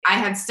I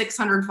had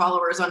 600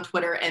 followers on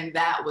Twitter, and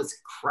that was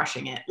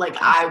crushing it. Like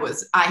I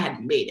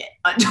had made it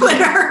on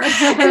Twitter.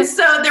 And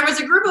so there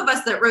was a group of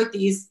us that wrote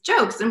these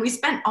jokes, and we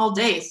spent all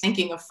day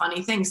thinking of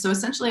funny things. So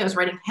essentially I was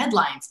writing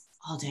headlines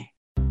all day.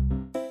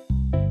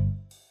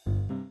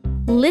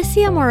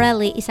 Licia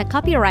Morelli is a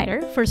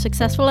copywriter for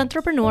successful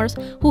entrepreneurs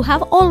who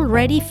have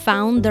already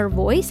found their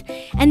voice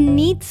and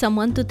need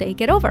someone to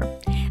take it over.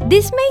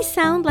 This may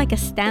sound like a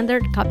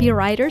standard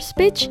copywriter's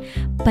pitch,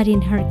 but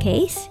in her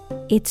case,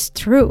 it's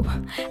true.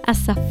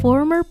 As a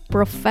former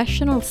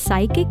professional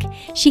psychic,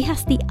 she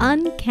has the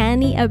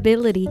uncanny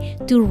ability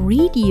to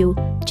read you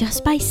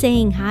just by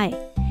saying hi.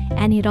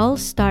 And it all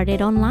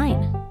started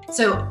online.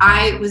 So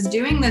I was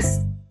doing this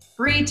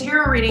free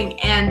tarot reading,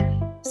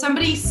 and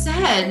somebody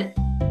said,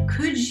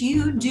 "Could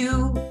you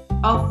do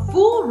a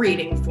full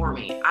reading for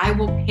me? I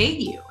will pay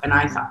you." And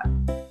I thought,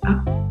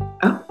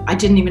 oh, I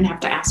didn't even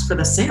have to ask for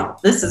the sale.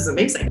 This is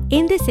amazing.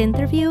 In this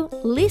interview,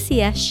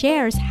 Licia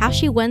shares how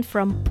she went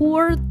from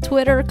poor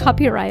Twitter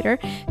copywriter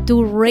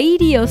to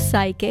radio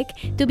psychic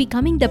to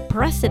becoming the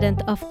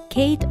president of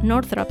Kate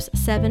Northrup's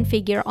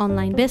 7-figure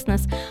online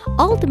business,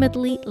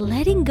 ultimately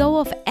letting go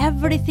of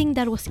everything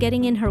that was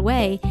getting in her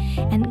way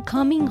and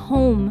coming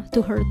home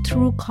to her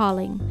true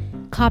calling,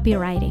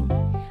 copywriting.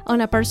 On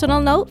a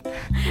personal note,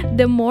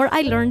 the more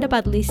I learned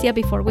about Licia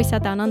before we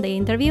sat down on the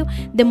interview,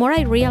 the more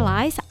I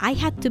realized I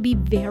had to be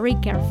very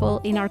careful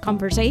in our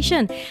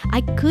conversation.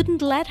 I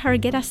couldn't let her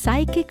get a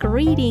psychic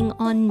reading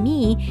on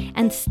me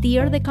and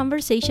steer the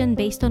conversation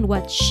based on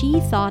what she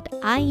thought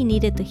I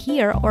needed to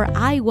hear or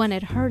I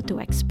wanted her to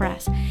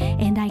express.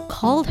 And I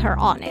called her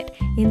on it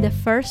in the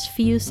first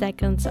few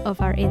seconds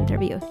of our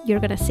interview. You're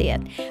gonna see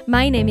it.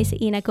 My name is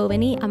Ina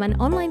Coveney. I'm an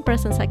online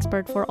presence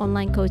expert for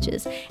online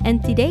coaches.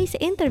 And today's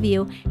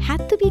interview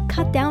had to be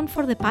cut down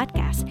for the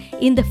podcast.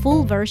 In the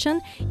full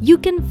version, you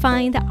can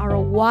find our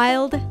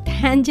wild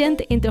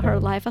tangent into her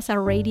life as a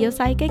radio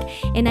psychic,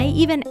 and I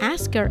even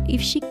asked her if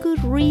she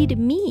could read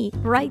me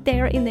right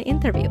there in the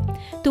interview.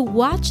 To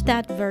watch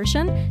that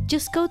version,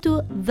 just go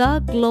to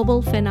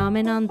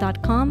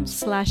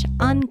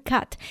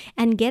theglobalphenomenon.com/uncut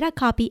and get a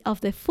copy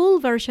of the full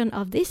version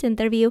of this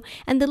interview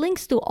and the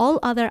links to all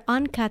other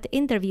uncut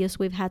interviews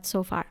we've had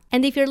so far.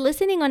 And if you're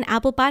listening on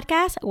Apple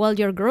Podcasts while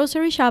you're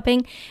grocery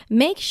shopping,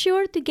 make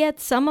sure to get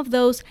some of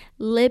those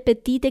Le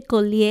Petit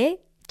Collier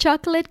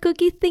chocolate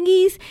cookie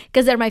thingies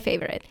because they're my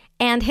favorite.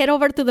 And head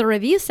over to the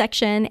review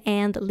section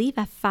and leave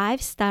a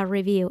 5-star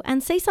review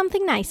and say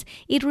something nice.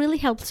 It really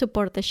helps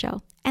support the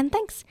show. And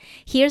thanks.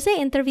 Here's the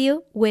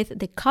interview with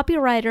the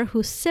copywriter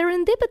who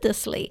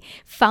serendipitously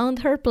found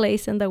her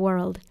place in the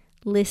world,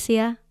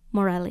 Licia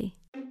Morelli.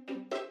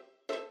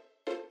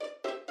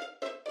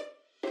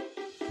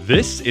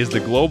 This is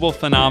The Global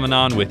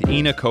Phenomenon with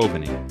Ina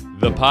Coveney,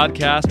 the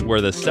podcast where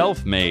the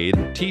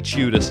self-made teach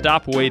you to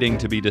stop waiting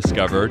to be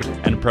discovered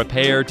and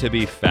prepare to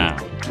be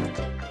found.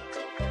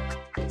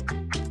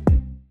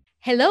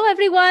 Hello,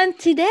 everyone.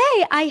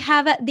 Today, I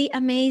have the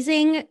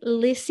amazing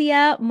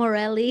Licia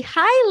Morelli.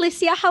 Hi,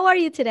 Licia. How are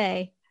you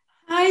today?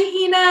 Hi,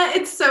 Ina.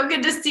 It's so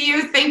good to see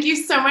you. Thank you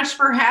so much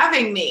for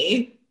having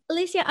me.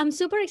 Licia, I'm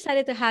super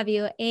excited to have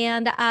you.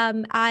 And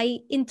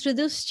I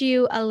introduced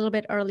you a little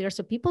bit earlier,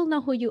 so people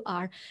know who you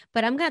are.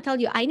 But I'm going to tell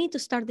you, I need to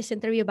start this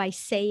interview by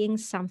saying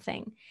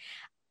something.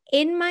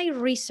 In my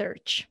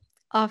research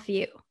of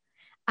you,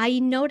 I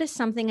noticed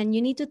something, and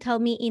you need to tell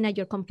me, Ina,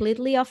 you're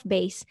completely off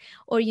base,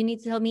 or you need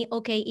to tell me,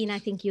 okay, Ina, I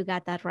think you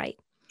got that right.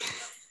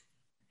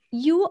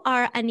 You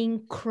are an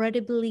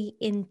incredibly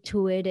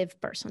intuitive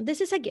person.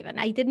 This is a given.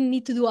 I didn't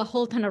need to do a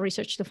whole ton of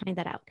research to find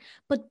that out.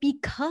 But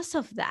because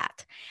of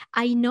that,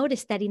 I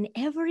noticed that in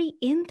every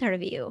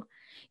interview,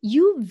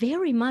 you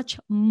very much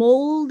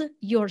mold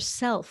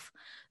yourself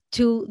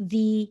to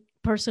the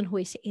person who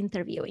is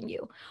interviewing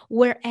you.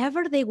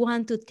 Wherever they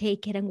want to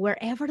take it and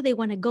wherever they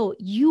want to go,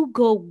 you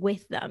go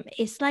with them.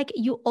 It's like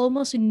you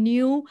almost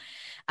knew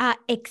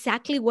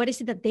exactly what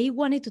is it that they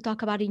wanted to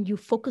talk about, and you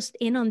focused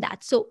in on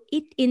that. So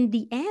in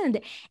the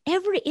end,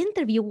 every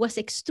interview was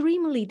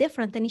extremely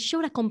different, and it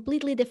showed a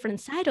completely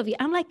different side of you.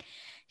 I'm like,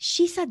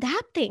 she's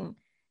adapting.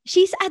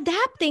 She's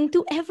adapting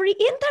to every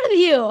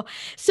interview.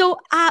 So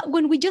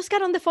when we just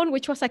got on the phone,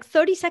 which was like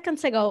 30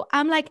 seconds ago,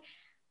 I'm like,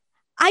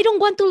 I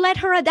don't want to let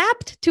her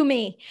adapt to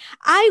me.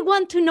 I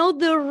want to know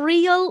the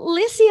real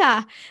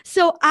Licia.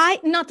 So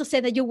not to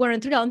say that you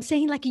weren't real, I'm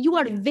saying like you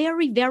are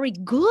very, very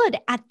good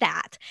at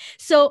that.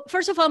 So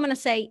first of all, I'm going to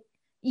say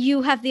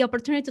you have the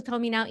opportunity to tell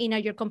me now, Ina,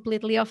 you're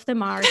completely off the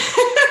mark.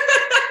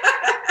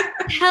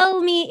 Tell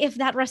me if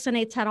that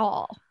resonates at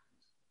all.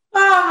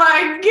 Oh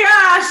my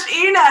gosh,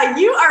 Ina,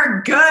 you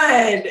are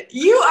good.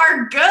 You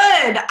are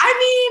good. I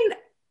mean,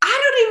 I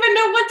don't even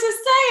know what to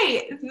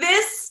say.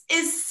 This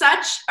is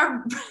such a...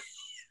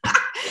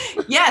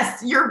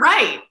 Yes, you're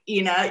right,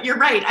 Ina. You're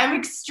right. I'm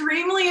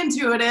extremely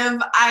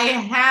intuitive.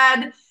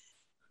 I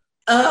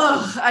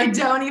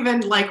don't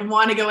even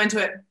want to go into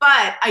it,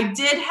 but I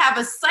did have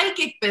a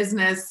psychic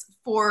business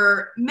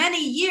for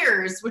many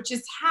years, which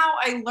is how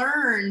I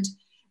learned,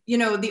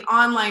 the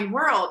online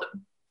world.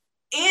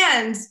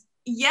 And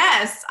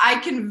yes, I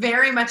can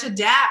very much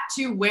adapt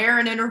to where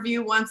an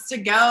interview wants to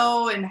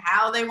go and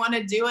how they want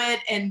to do it.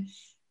 And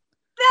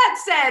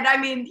that said, I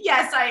mean,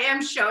 yes, I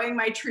am showing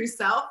my true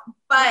self,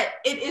 but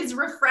it is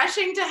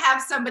refreshing to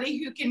have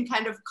somebody who can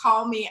kind of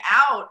call me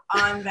out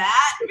on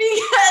that,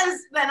 because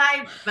then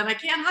I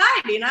can't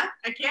hide, Ina.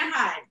 I can't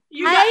hide.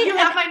 You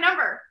have my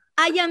number.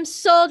 I am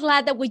so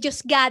glad that we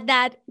just got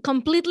that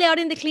completely out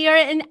in the clear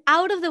and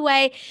out of the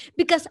way,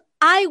 because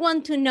I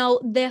want to know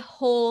the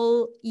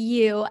whole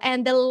you.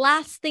 And the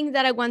last thing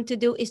that I want to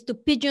do is to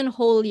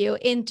pigeonhole you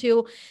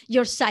into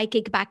your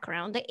psychic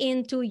background,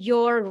 into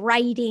your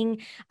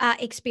writing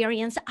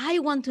experience. I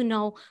want to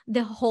know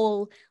the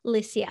whole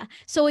Licia.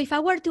 So if I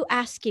were to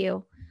ask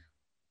you,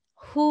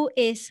 who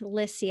is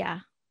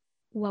Licia?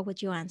 What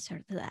would you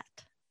answer to that?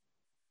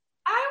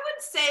 I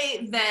would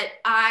say that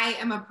I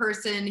am a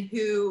person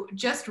who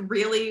just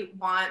really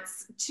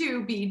wants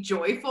to be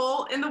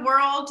joyful in the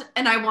world,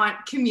 and I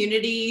want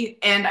community.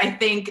 And I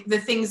think the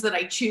things that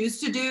I choose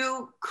to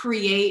do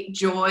create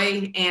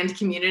joy and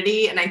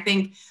community. And I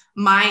think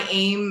my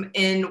aim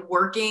in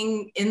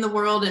working in the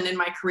world and in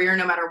my career,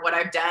 no matter what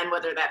I've done,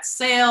 whether that's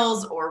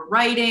sales or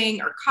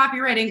writing or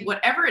copywriting,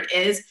 whatever it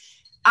is,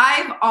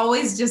 I've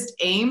always just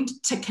aimed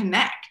to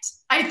connect.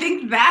 I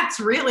think that's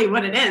really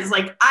what it is.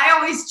 Like, I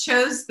always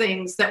chose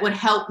things that would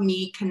help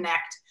me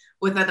connect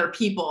with other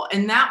people.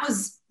 And that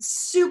was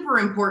super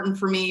important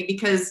for me,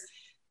 because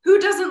who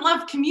doesn't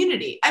love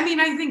community? I mean,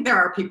 I think there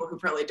are people who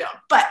probably don't,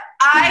 but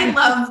I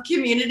love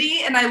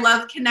community, and I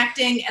love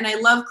connecting, and I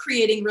love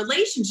creating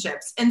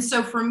relationships. And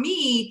so for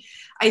me,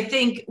 I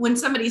think when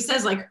somebody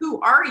says, like,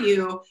 who are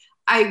you?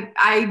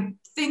 I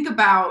think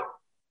about,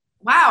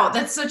 wow,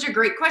 that's such a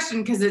great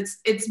question, because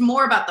it's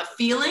more about the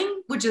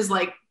feeling, which is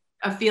like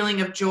a feeling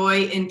of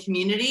joy in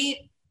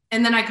community.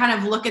 And then I kind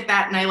of look at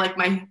that, and I like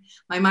my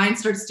mind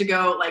starts to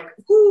go like,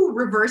 whoo,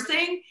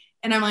 reversing.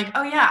 And I'm like,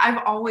 oh yeah,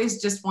 I've always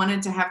just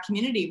wanted to have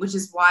community, which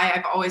is why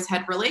I've always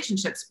had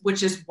relationships,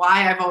 which is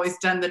why I've always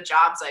done the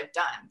jobs I've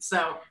done.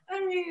 So,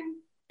 I mean,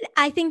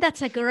 I think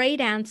that's a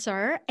great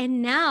answer.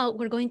 And now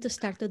we're going to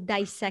start to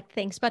dissect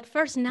things. But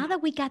first, now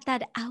that we got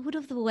that out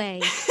of the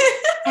way,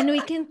 and we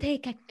can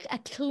take a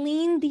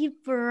clean,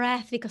 deep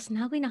breath, because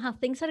now we know how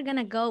things are going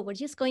to go. We're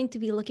just going to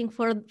be looking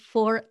for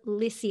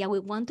Licia. We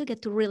want to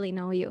get to really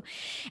know you.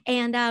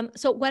 And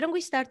so why don't we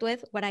start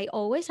with what I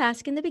always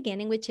ask in the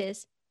beginning, which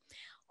is,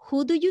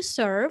 who do you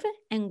serve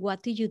and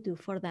what do you do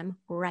for them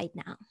right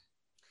now?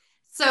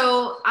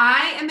 So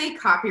I am a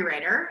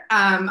copywriter.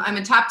 I'm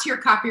a top tier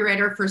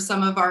copywriter for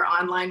some of our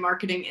online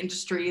marketing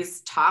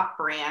industry's top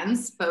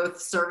brands, both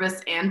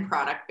service and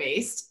product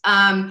based.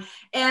 And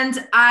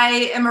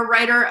I am a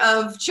writer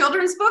of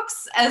children's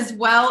books as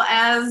well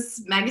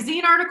as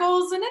magazine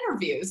articles and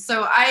interviews.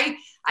 So I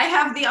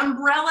have the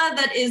umbrella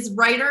that is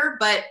writer,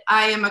 but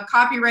I am a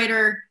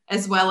copywriter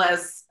as well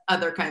as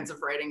other kinds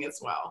of writing as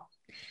well.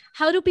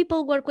 How do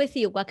people work with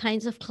you? What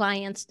kinds of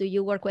clients do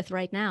you work with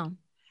right now?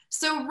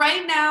 So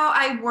right now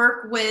I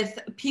work with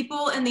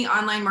people in the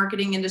online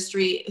marketing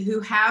industry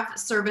who have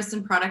service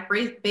and product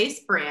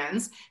based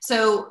brands.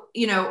 So,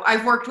 you know,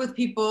 I've worked with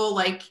people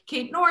like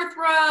Kate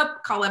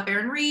Northrup, Colette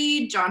Baron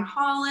Reed, John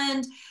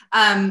Holland,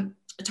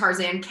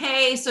 Tarzan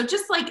K. So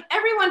just like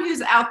everyone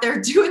who's out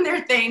there doing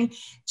their thing.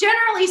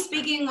 Generally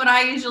speaking, what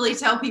I usually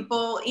tell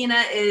people,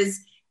 Ina,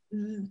 is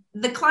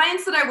the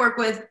clients that I work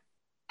with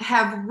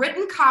have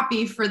written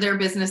copy for their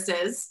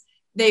businesses.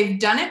 They've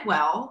done it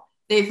well.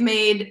 They've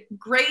made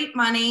great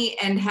money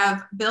and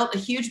have built a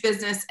huge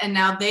business. And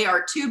now they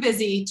are too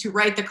busy to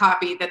write the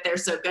copy that they're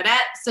so good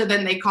at. So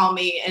then they call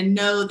me and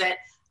know that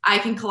I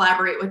can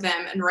collaborate with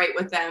them and write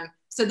with them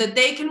so that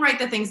they can write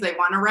the things they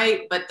want to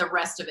write, but the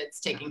rest of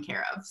it's taken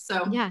care of.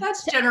 So yeah,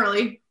 that's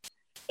generally.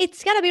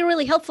 It's got to be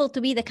really helpful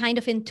to be the kind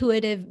of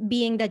intuitive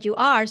being that you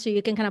are, so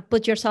you can kind of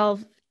put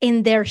yourself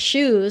in their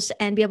shoes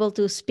and be able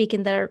to speak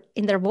in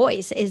their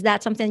voice. Is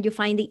that something you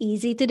find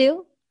easy to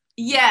do?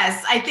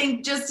 Yes, I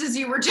think just as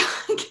you were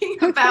talking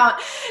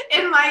about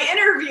in my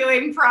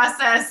interviewing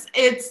process,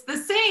 it's the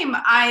same.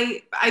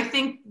 I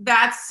think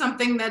that's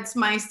something that's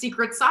my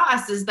secret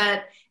sauce, is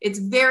that it's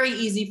very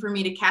easy for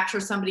me to capture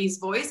somebody's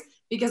voice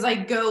because I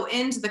go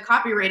into the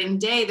copywriting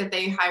day that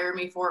they hire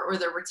me for or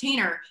their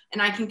retainer,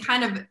 and I can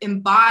kind of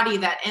embody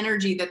that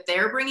energy that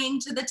they're bringing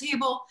to the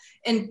table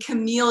and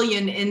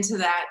chameleon into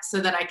that so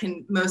that I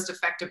can most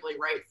effectively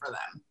write for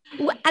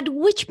them. At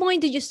which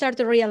point did you start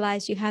to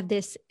realize you have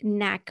this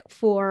knack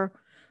for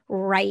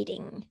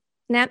writing?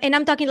 Now, and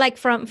I'm talking like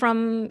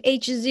from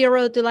age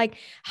 0 to like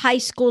high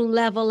school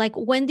level. Like,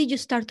 when did you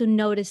start to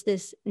notice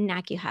this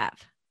knack you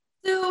have?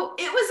 So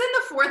it was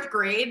in the 4th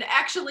grade.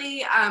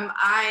 Actually,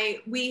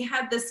 we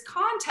had this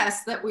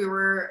contest that we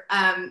were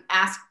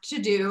asked to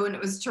do, and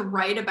it was to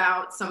write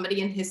about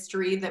somebody in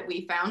history that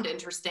we found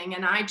interesting.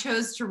 And I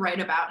chose to write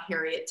about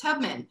Harriet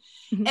Tubman.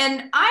 Mm-hmm.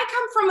 And I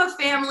come from a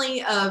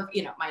family of,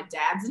 you know, my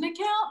dad's an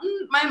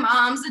accountant, my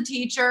mom's a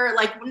teacher.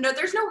 Like, no,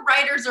 there's no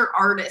writers or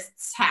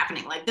artists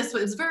happening. Like, this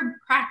was very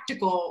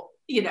practical,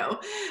 you know,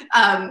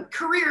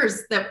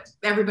 careers that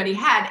everybody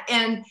had.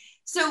 And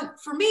so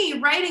for me,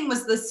 writing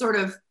was this sort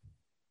of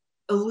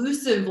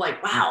elusive,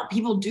 like, wow,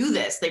 people do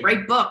this. They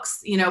write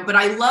books, but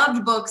I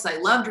loved books. I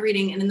loved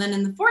reading. And then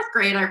in the 4th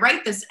grade, I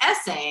write this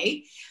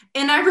essay.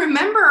 And I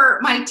remember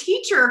my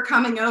teacher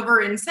coming over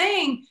and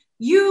saying,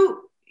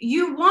 you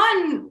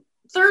won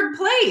 3rd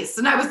place.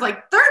 And I was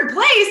like, 3rd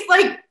place?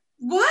 Like,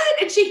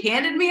 what? And she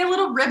handed me a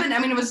little ribbon. I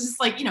mean, it was just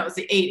like, it was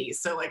the 80s.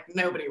 So like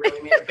nobody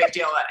really made a big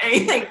deal about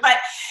anything, but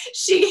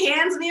she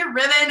hands me a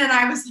ribbon and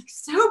I was like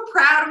so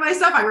proud of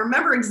myself. I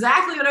remember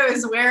exactly what I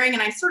was wearing.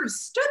 And I sort of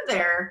stood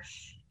there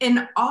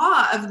in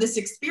awe of this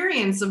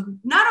experience of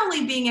not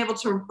only being able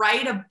to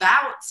write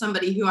about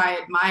somebody who I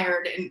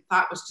admired and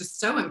thought was just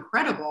so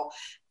incredible,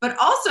 but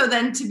also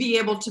then to be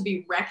able to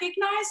be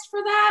recognized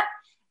for that.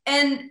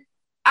 And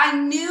I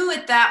knew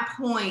at that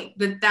point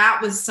that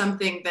was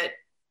something that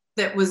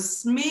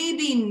was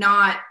maybe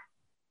not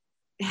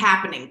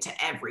happening to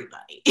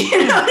everybody.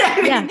 You know what I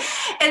mean? Yeah.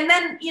 And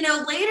then,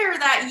 later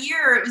that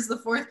year, it was the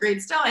 4th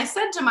grade still, I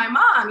said to my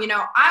mom,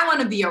 I want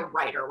to be a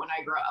writer when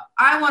I grow up.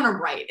 I want to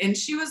write. And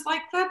she was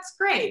like, that's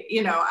great.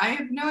 I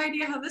have no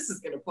idea how this is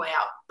going to play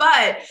out.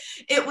 But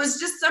it was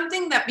just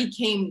something that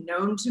became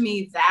known to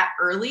me that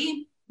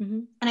early.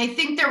 Mm-hmm. And I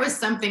think there was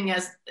something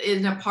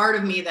in a part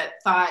of me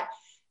that thought,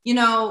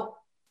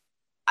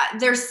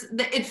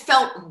 it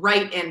felt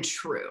right and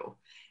true.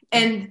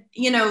 And,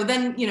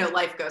 then,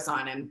 life goes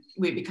on and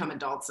we become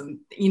adults and,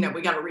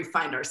 we got to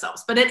refine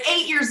ourselves. But at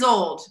 8 years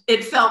old,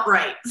 it felt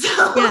right.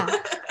 So. Yeah.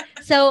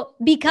 So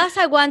because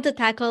I want to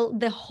tackle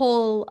the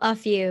whole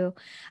of you,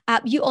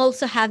 you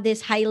also have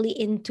this highly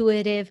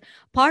intuitive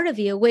part of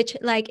you, which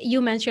like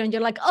you mentioned,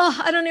 you're like, oh,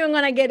 I don't even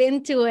want to get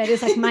into it.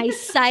 It's like my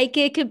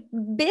psychic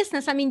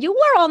business. I mean, you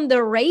were on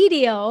the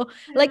radio,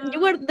 like you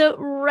were the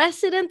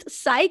resident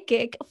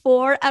psychic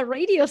for a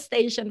radio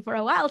station for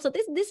a while. So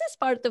this is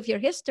part of your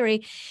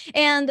history.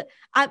 And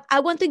I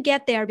want to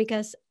get there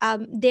because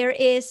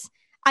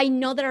I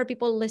know there are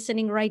people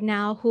listening right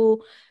now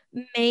who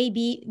may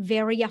be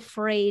very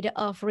afraid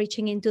of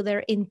reaching into their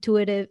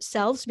intuitive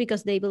selves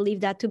because they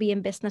believe that to be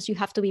in business, you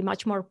have to be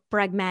much more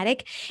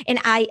pragmatic. And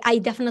I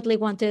definitely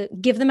want to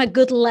give them a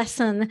good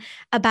lesson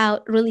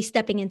about really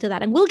stepping into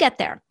that. And we'll get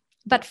there.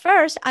 But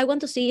first, I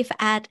want to see if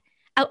at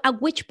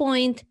which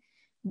point,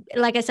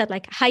 like I said,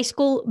 like high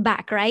school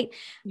back, right?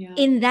 Yeah.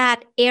 In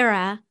that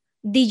era,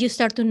 did you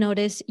start to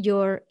notice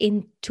your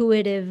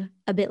intuitive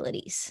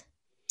abilities?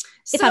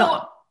 If at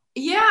all.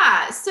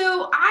 Yeah.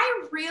 So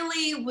I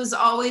really was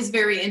always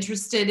very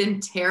interested in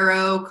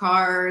tarot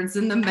cards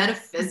and the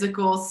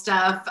metaphysical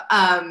stuff.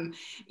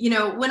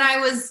 When I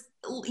was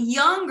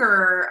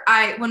younger,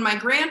 when my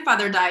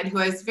grandfather died, who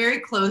I was very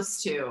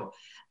close to,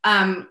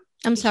 I'm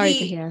sorry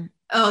to hear.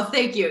 Oh,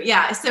 thank you.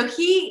 Yeah. So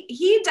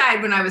he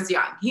died when I was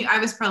young. I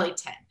was probably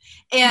 10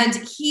 and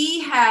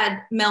he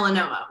had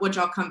melanoma, which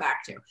I'll come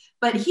back to,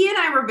 but he and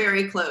I were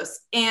very close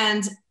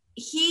and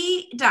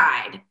he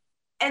died.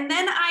 And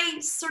then I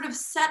sort of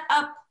set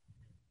up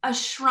a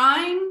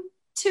shrine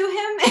to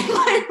him in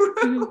my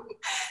room. Mm-hmm.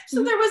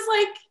 So there was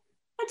like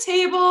a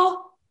table.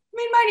 I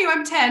mean, mind you,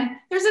 I'm 10.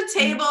 There's a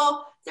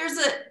table. There's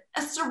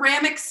a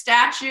ceramic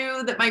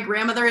statue that my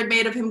grandmother had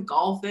made of him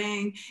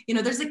golfing.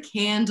 There's a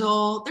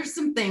candle. There's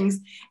some things.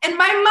 And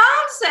my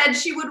mom said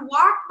she would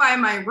walk by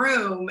my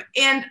room.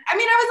 And I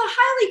mean, I was a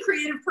highly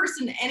creative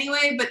person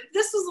anyway, but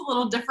this was a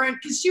little different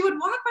because she would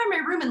walk by my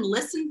room and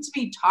listen to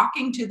me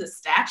talking to the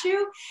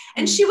statue.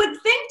 And she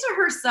would think to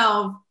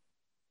herself,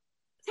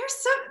 there's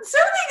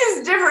something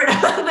is different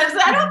about this.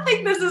 I don't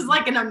think this is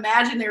like an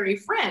imaginary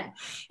friend.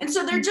 And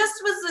so there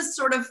just was this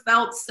sort of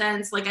felt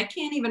sense, like I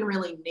can't even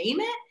really name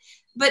it,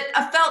 but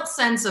a felt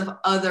sense of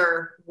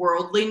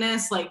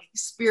otherworldliness, like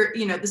spirit,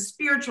 the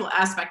spiritual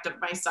aspect of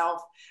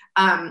myself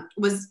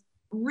was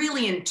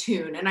really in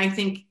tune. And I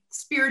think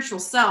spiritual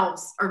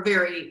selves are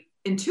very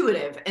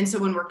intuitive. And so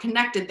when we're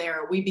connected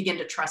there, we begin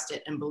to trust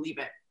it and believe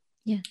it.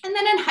 Yeah. And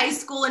then in high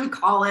school and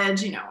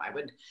college, I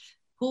would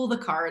pull the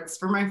cards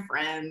for my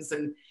friends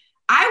and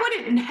I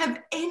wouldn't have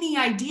any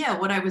idea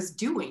what I was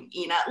doing,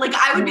 Ina. Like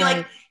I would be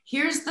like,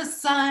 here's the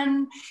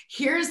sun,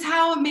 here's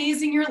how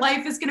amazing your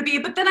life is going to be.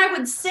 But then I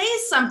would say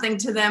something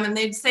to them and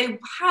they'd say,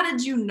 how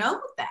did you know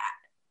that?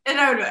 And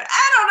I would be like,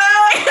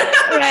 I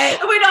don't know. Right.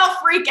 And we'd all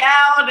freak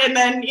out. And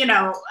then,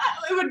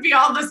 it would be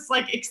all this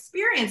like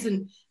experience.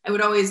 And I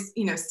would always,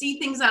 see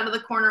things out of the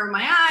corner of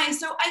my eye.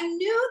 So I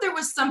knew there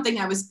was something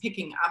I was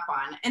picking up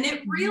on. And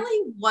it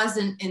really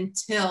wasn't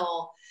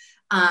until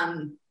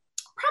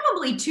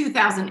probably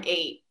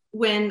 2008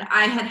 when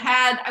I had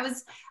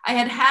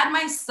had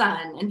my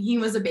son and he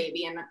was a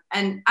baby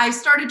and I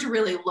started to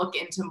really look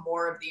into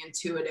more of the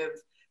intuitive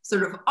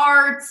sort of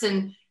arts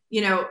and,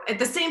 at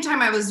the same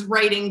time I was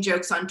writing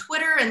jokes on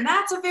Twitter and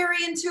that's a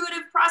very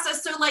intuitive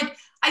process. So like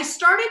I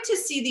started to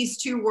see these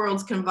two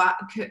worlds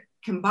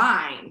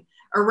combine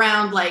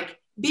around like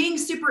being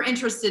super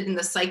interested in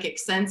the psychic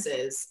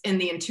senses and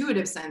the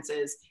intuitive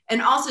senses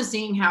and also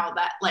seeing how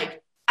that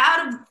like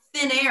out of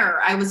thin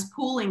air, I was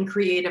pooling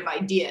creative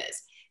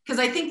ideas because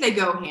I think they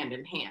go hand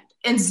in hand.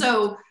 And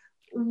so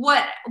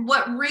what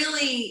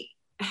really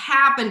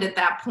happened at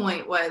that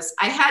point was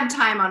I had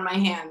time on my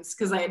hands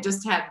because I had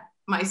just had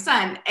my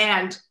son.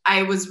 And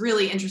I was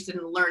really interested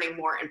in learning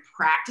more and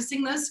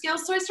practicing those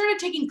skills. So I started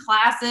taking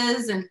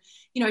classes and,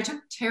 I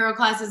took tarot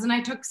classes and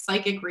I took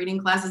psychic reading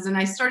classes, and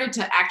I started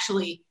to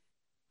actually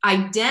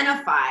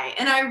identify.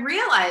 And I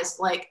realized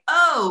like,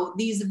 oh,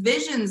 these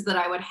visions that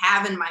I would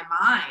have in my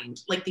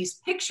mind, like these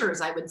pictures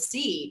I would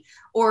see,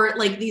 or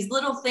like these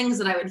little things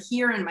that I would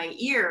hear in my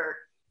ear,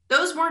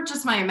 those weren't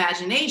just my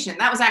imagination.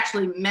 That was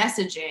actually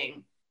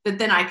messaging that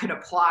then I could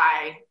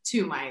apply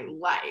to my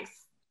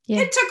life. Yeah.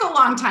 It took a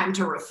long time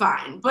to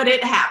refine, but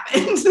it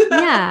happened.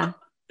 Yeah.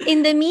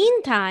 In the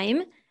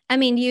meantime, I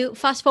mean, you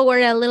fast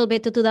forward a little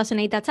bit to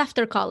 2008, that's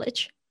after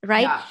college,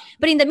 right? Yeah.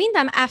 But in the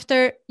meantime,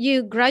 after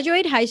you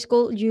graduate high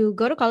school, you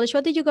go to college.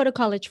 What did you go to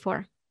college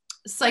for?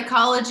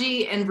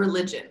 Psychology and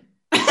religion.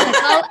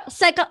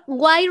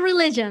 Why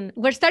religion?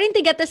 We're starting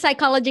to get the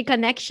psychology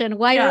connection.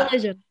 Why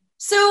religion?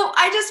 So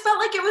I just felt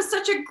like it was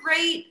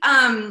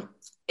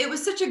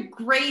such a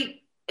great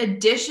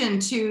addition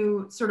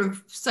to sort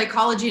of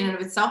psychology in and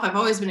of itself. I've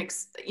always been,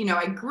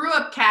 I grew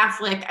up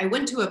Catholic. I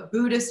went to a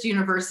Buddhist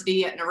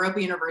university at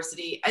Naropa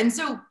University. And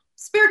so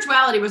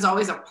spirituality was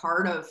always a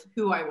part of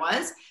who I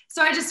was.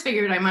 So I just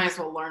figured I might as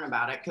well learn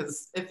about it,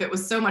 because if it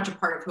was so much a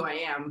part of who I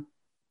am,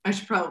 I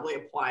should probably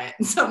apply it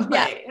in some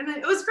way. And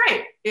it was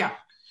great. Yeah.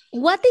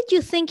 What did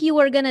you think you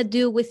were going to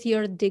do with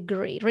your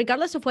degree?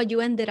 Regardless of what you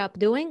ended up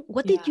doing,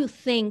 what did you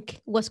think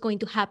was going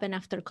to happen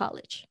after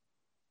college?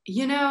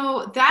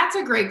 That's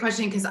a great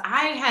question, because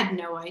I had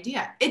no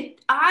idea.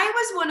 I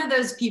was one of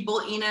those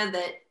people, Ina,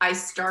 that I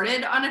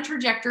started on a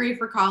trajectory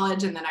for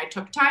college, and then I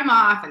took time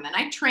off, and then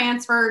I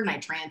transferred and I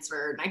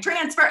transferred and I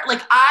transferred.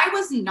 Like, I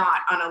was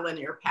not on a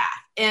linear path.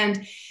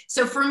 And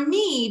so for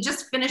me,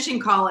 just finishing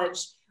college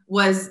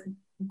was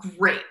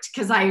great,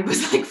 because I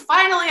was like,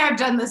 finally, I've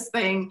done this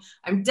thing.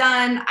 I'm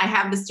done. I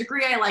have this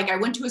degree I like. I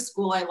went to a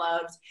school I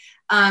loved.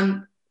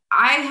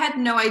 I had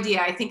no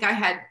idea. I think I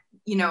had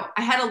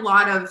a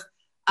lot of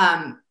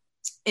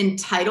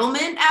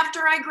entitlement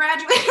after I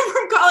graduated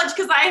from college,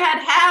 because I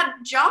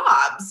had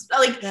jobs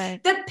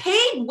that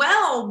paid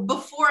well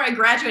before I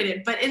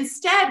graduated. But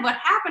instead, what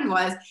happened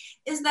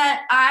is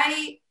that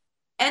I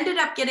ended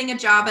up getting a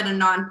job at a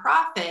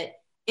nonprofit,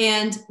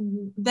 and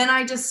then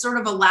I just sort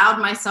of allowed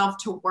myself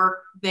to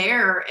work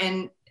there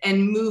and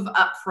move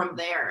up from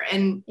there.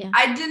 And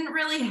I didn't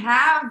really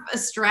have a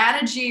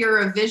strategy or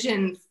a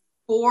vision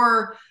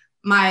for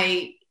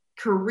my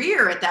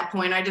career at that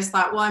point. I just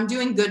thought, well, I'm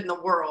doing good in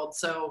the world,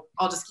 so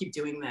I'll just keep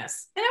doing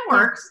this. And it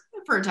worked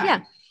for a time.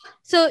 Yeah.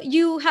 So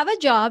you have a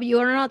job, you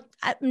are not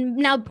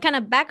now kind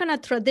of back on a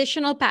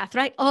traditional path,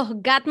 right? Oh,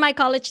 got my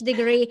college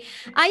degree.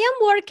 I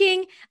am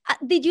working.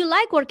 Did you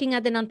like working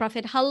at the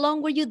nonprofit? How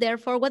long were you there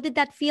for? What did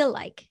that feel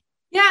like?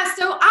 Yeah,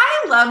 so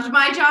I loved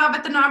my job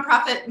at the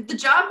nonprofit. The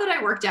job that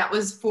I worked at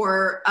was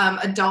for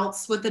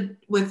adults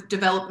with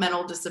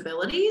developmental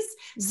disabilities.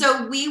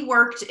 So we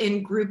worked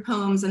in group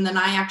homes, and then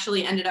I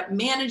actually ended up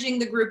managing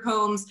the group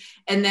homes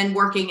and then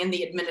working in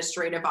the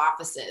administrative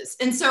offices.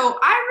 And so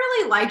I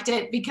really liked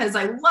it, because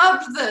I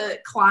loved the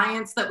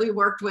clients that we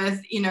worked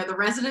with. The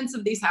residents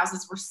of these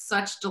houses were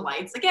such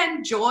delights.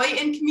 Again, joy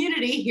and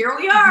community. Here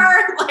we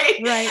are.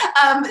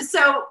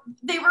 So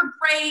they were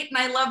great, and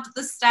I loved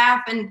the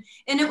staff, and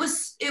it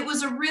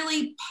was a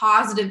really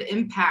positive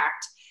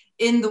impact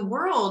in the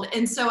world.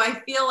 And so I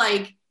feel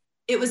like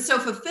it was so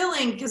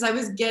fulfilling, because I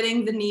was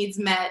getting the needs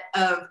met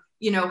of,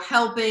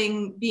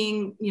 helping,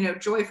 being,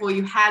 joyful.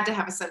 You had to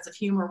have a sense of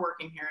humor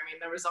working here. I mean,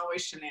 there was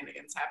always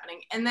shenanigans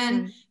happening. And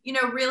then,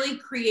 really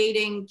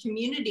creating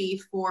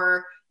community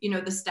for,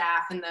 the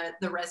staff and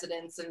the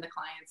residents and the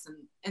clients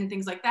and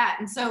things like that.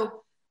 And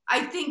so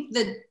I think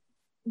that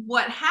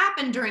what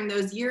happened during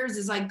those years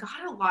is I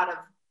got a lot of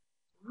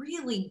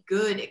really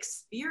good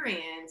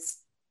experience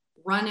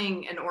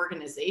running an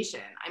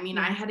organization. I mean,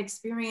 I had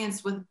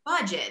experience with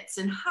budgets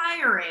and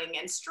hiring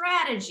and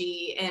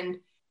strategy and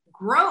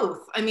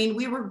growth. I mean,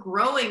 we were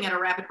growing at a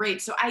rapid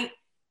rate. So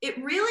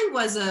it really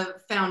was a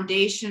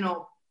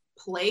foundational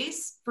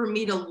place for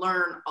me to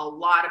learn a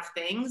lot of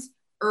things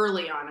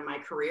early on in my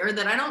career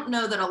that I don't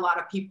know that a lot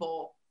of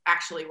people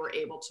actually were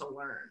able to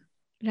learn.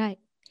 Right.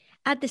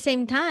 At the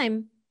same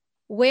time,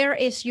 where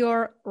is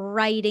your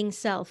writing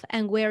self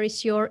and where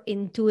is your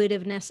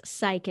intuitiveness,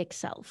 psychic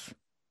self?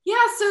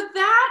 Yeah, so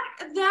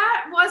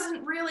that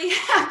wasn't really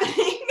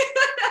happening.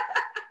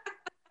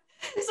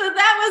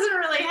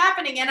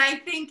 And I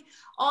think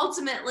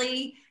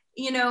ultimately,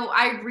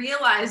 I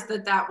realized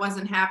that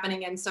wasn't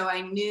happening. And so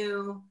I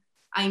knew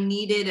I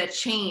needed a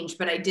change,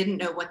 but I didn't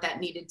know what that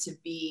needed to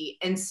be.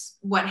 And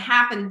what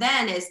happened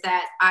then is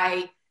that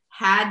I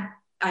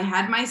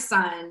had my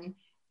son,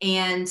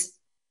 and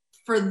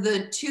for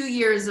the 2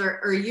 years or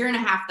a year and a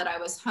half that I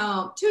was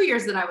home, 2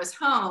 years that I was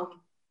home,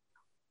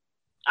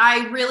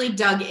 I really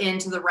dug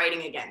into the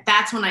writing again.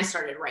 That's when I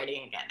started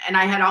writing again. And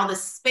I had all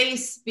this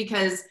space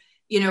because,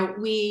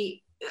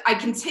 I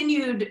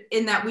continued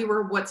in that we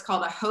were what's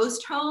called a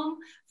host home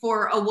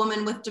for a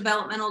woman with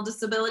developmental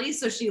disabilities.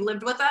 So she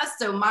lived with us.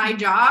 So my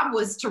job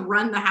was to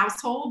run the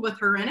household with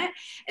her in it.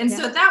 And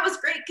so that was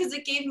great because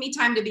it gave me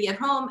time to be at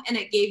home and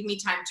it gave me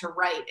time to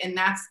write. And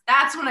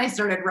that's when I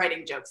started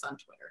writing jokes on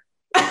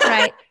Twitter.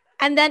 Right.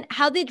 And then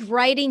how did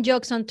writing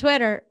jokes on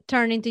Twitter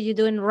turn into you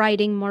doing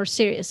writing more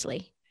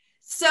seriously?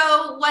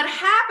 So what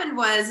happened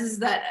is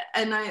that,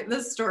 and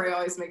this story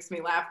always makes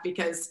me laugh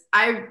because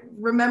I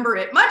remember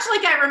it much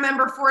like I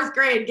remember fourth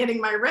grade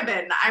getting my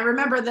ribbon. I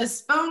remember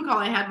this phone call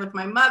I had with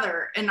my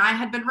mother, and I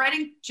had been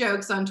writing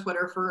jokes on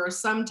Twitter for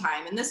some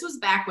time. And this was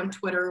back when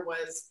Twitter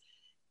was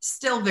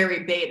still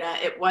very beta.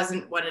 It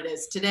wasn't what it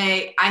is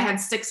today. I had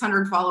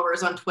 600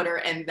 followers on Twitter,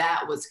 and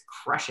that was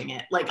crushing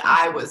it. Like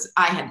I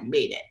had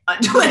made it on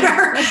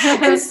Twitter.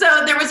 And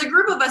so there was a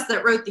group of us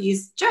that wrote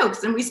these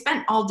jokes, and we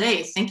spent all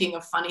day thinking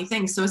of funny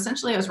things. So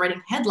essentially I was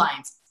writing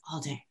headlines all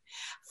day,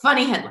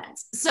 funny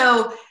headlines.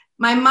 So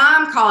my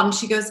mom called and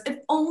she goes, if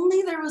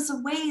only there was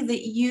a way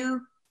that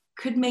you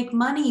could make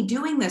money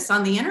doing this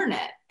on the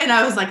internet. And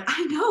I was like,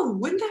 I know,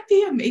 wouldn't that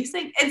be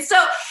amazing? And so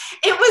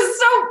it was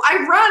so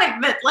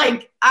ironic that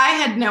like, I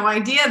had no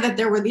idea that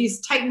there were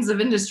these titans of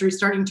industry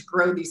starting to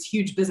grow these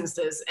huge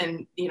businesses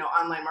and,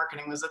 online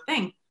marketing was a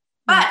thing,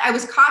 but I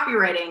was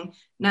copywriting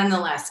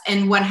nonetheless.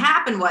 And what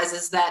happened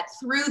is that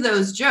through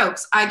those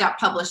jokes, I got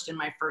published in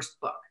my first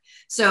book.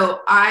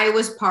 So I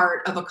was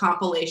part of a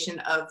compilation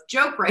of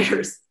joke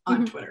writers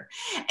on Twitter.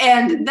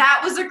 And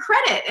that was a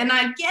credit. And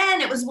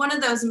again, it was one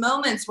of those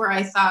moments where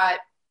I thought,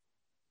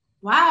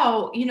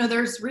 wow,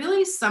 there's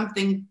really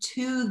something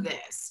to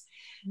this.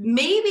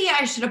 Maybe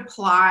I should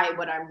apply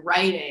what I'm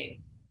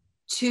writing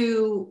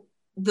to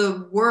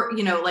the work,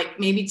 like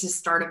maybe to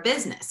start a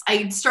business.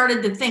 I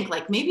started to think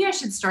like, maybe I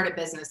should start a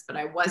business, but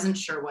I wasn't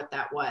sure what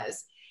that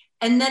was.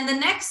 And then the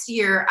next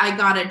year I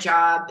got a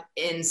job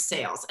in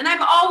sales, and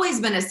I've always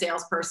been a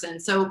salesperson.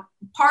 So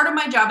part of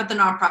my job at the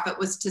nonprofit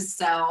was to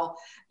sell,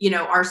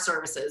 our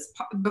services.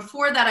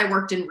 Before that, I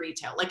worked in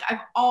retail. Like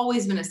I've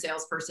always been a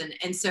salesperson.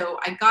 And so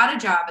I got a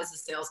job as a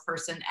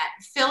salesperson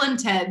at Phil and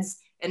Ted's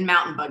and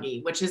Mountain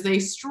Buggy, which is a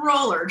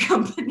stroller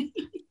company.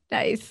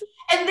 Nice.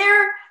 And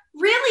they're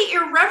really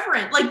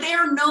irreverent. Like they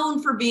are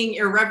known for being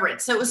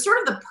irreverent. So it was sort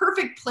of the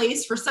perfect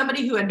place for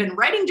somebody who had been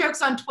writing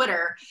jokes on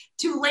Twitter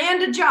to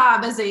land a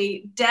job as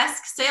a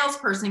desk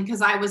salesperson,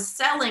 because I was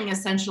selling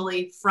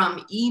essentially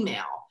from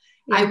email.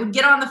 Yeah. I would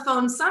get on the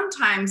phone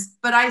sometimes,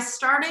 but I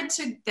started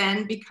to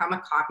then become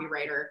a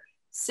copywriter,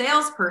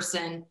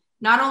 salesperson,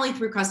 not only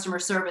through customer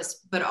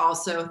service, but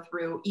also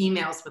through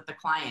emails with the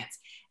clients.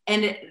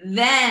 And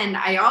then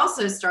I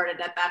also started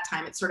at that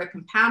time, it sort of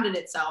compounded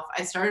itself.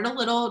 I started a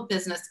little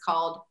business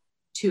called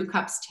 2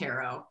 Cups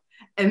Tarot.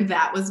 And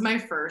that was my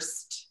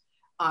first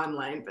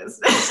online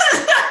business.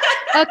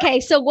 Okay.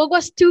 So what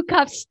was 2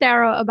 Cups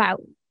Tarot about?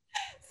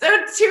 So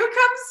 2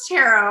 Cups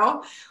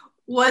Tarot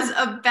was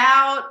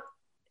about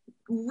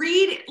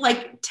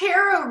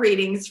tarot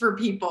readings for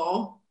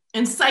people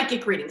and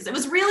psychic readings. It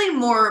was really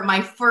more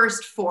my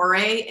first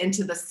foray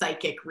into the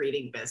psychic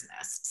reading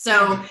business.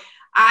 So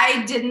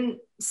I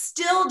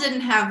still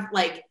didn't have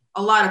like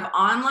a lot of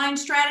online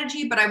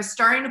strategy, but I was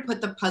starting to put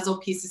the puzzle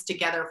pieces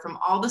together from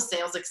all the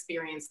sales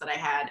experience that I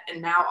had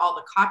and now all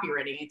the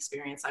copywriting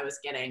experience I was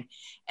getting.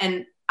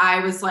 And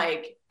I was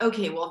like,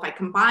 okay, well, if I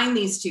combine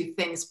these two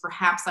things,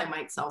 perhaps I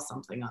might sell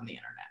something on the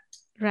internet.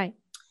 Right.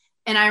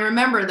 And I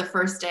remember the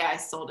first day I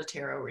sold a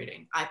tarot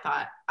reading, I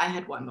thought I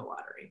had won the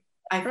lottery.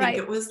 I think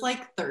it was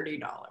like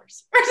 $30 or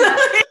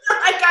something.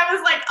 Like I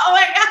was like, oh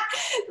my God,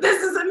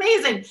 this is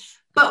amazing.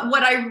 But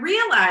what I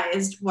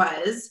realized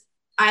was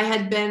I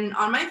had been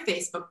on my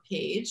Facebook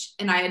page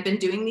and I had been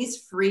doing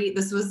these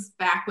this was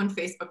back when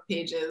Facebook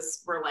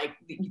pages were like,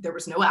 there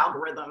was no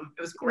algorithm.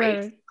 It was great.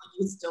 Right. You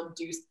could still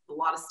do a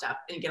lot of stuff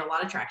and get a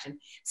lot of traction.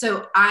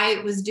 So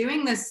I was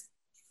doing this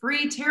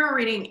free tarot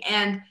reading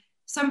and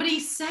somebody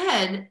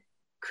said,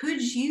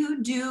 could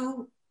you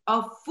do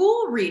a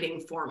full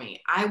reading for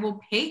me? I will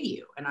pay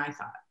you. And I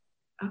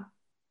thought,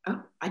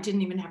 oh, I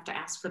didn't even have to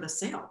ask for the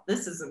sale.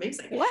 This is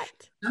amazing. What?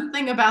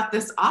 Something about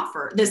this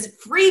offer, this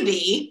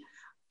freebie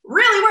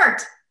really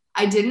worked.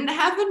 I didn't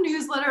have a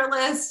newsletter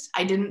list.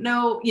 I didn't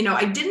know,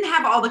 I didn't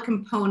have all the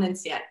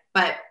components yet,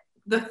 but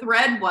the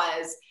thread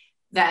was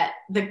that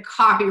the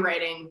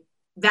copywriting,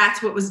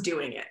 that's what was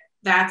doing it.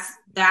 That's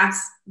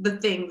the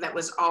thing that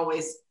was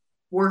always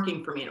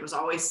working for me. It was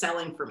always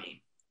selling for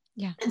me.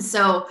 Yeah. And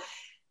so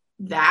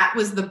that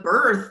was the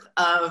birth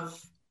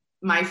of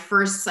my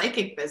first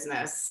psychic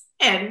business.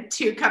 And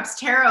 2 Cups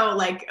Tarot,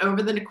 like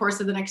over the course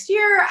of the next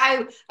year,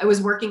 I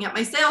was working at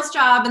my sales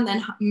job and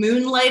then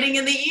moonlighting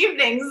in the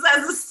evenings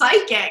as a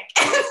psychic.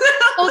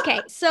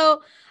 Okay.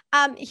 So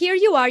here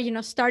you are,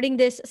 starting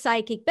this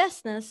psychic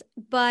business,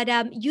 but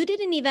you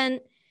didn't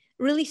even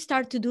really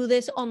start to do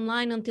this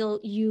online until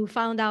you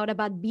found out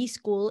about B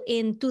School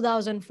in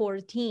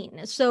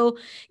 2014. So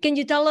can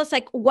you tell us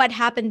like what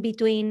happened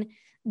between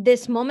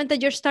this moment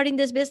that you're starting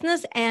this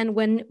business and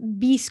when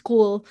B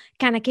School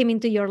kind of came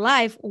into your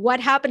life? What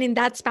happened in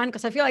that span?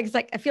 Because I feel like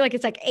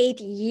it's like 8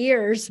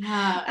 years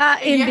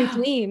in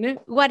between.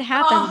 What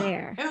happened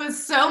there? It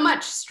was so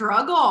much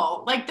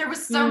struggle. Like there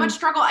was so much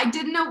struggle. I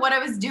didn't know what I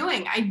was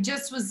doing. I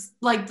just was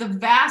like, the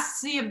vast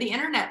sea of the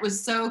internet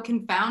was so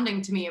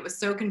confounding to me. It was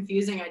so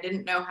confusing. I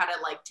didn't know how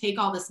to like take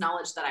all this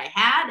knowledge that I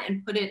had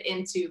and put it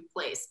into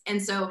place.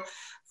 And so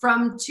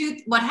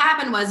what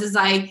happened was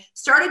I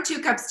started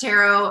Two Cups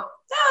Tarot.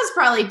 That was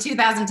probably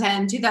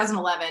 2010,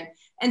 2011.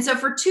 And so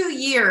for 2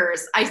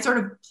 years, I sort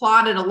of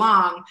plodded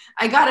along.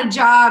 I got a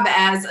job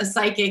as a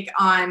psychic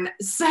on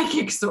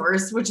Psychic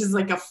Source, which is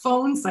like a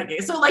phone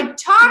psychic. So like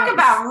talk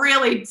about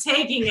really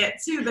taking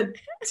it to the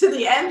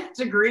nth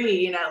degree,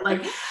 you know,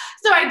 like,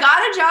 so I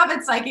got a job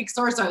at Psychic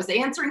Source. So I was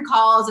answering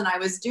calls and I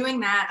was doing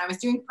that. And I was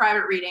doing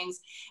private readings.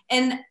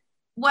 And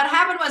what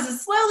happened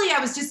was slowly I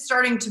was just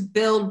starting to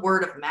build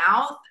word of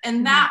mouth,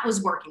 and that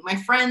was working. My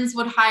friends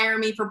would hire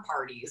me for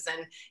parties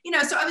and, you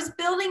know, so I was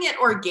building it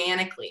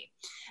organically.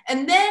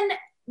 And then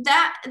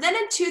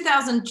in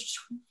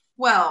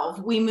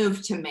 2012, we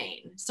moved to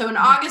Maine. So in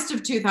August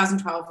of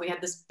 2012, we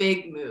had this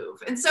big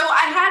move. And so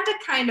I had to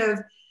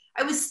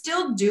I was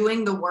still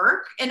doing the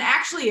work. And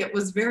actually it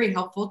was very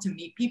helpful to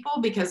meet people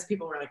because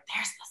people were like,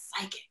 there's the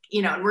psychic,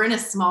 you know, and we're in a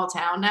small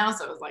town now.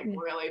 So it was like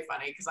really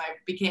funny because I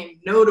became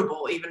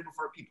notable even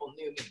before people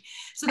knew me.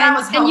 So that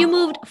was helpful. And you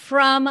moved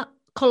from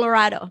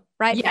Colorado,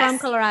 right? Yes. From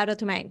Colorado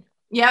to Maine.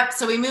 Yep.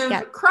 So we moved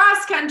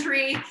cross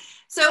country.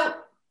 So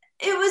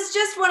it was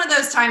just one of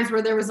those times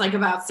where there was like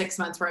about 6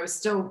 months where I was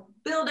still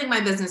building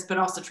my business, but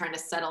also trying to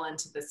settle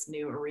into this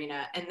new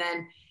arena. And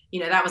then,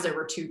 you know, that was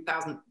over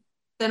 2000.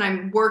 Then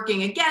I'm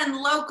working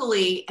again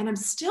locally and I'm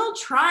still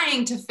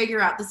trying to figure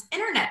out this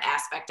internet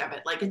aspect of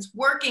it. Like it's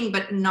working,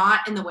 but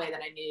not in the way that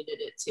I needed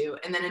it to.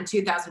 And then in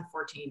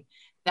 2014,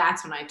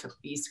 that's when I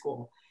took B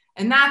School.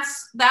 And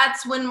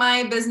that's when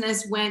my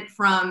business went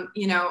from,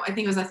 you know, I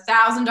think it was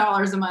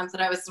 $1,000 a month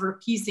that I was sort of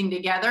piecing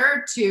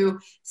together to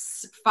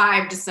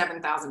 $5,000 to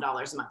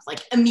 $7,000 a month, like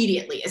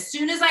immediately. As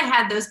soon as I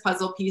had those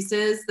puzzle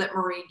pieces that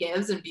Marie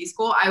gives in B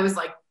School, I was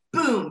like,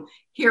 boom,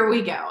 here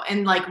we go.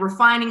 And like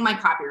refining my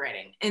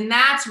copywriting. And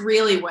that's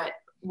really what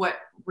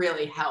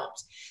really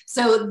helped.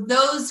 So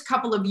those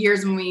couple of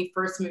years when we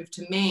first moved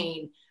to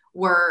Maine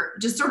were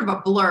just sort of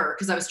a blur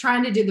because I was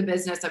trying to do the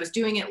business. I was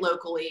doing it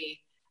locally.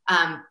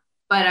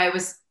 But I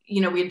was, you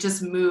know, we had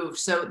just moved.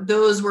 So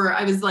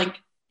I was like,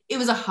 it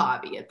was a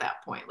hobby at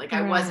that point. Like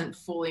I wasn't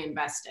fully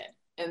invested.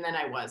 And then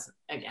I was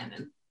again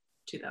in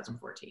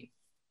 2014.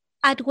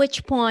 At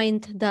which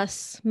point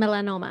does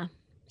melanoma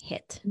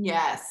hit?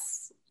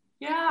 Yes.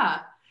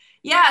 Yeah.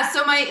 Yeah.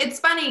 So it's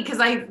funny because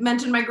I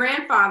mentioned my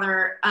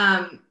grandfather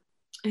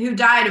who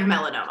died of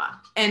melanoma.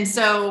 And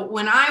so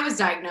when I was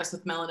diagnosed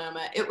with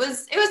melanoma, it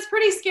was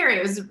pretty scary.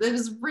 It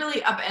was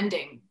really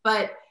upending,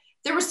 but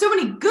there were so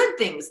many good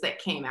things that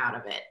came out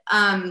of it.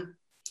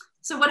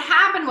 So what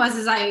happened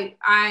was I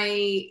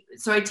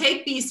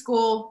take B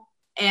School,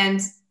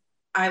 and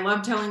I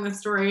love telling the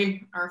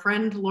story. Our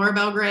friend Laura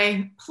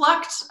Belgray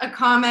plucked a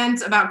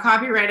comment about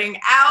copywriting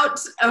out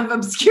of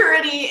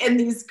obscurity in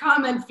these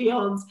comment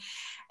fields.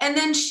 And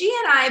then she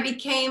and I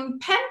became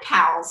pen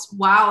pals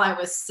while I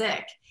was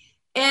sick.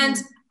 And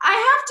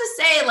I have to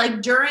say,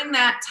 like during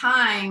that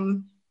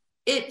time,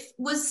 it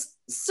was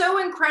so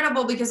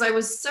incredible because I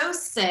was so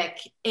sick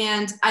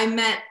and I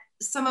met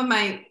some of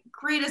my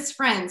greatest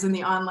friends in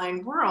the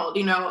online world.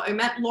 You know, I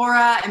met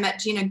Laura, I met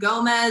Gina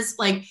Gomez,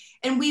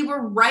 and we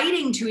were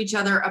writing to each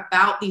other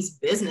about these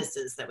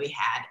businesses that we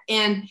had,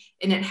 and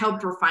it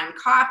helped refine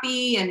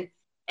copy. And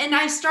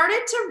I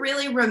started to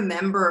really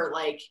remember,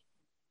 like,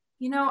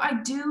 you know,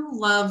 I do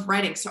love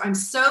writing. So I'm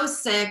so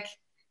sick.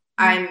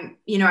 I've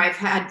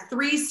had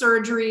 3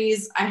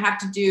 surgeries. I have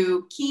to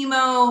do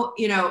chemo,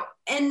 you know,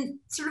 and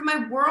sort of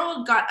my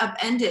world got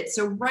upended.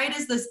 So right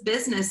as this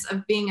business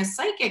of being a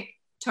psychic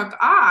took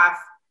off,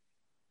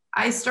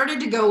 I started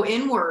to go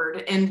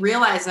inward and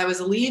realize I was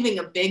leaving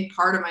a big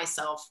part of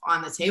myself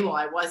on the table.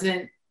 I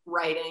wasn't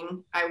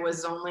writing. I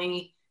was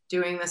only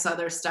doing this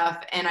other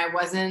stuff. And I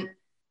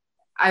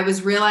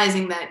was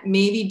realizing that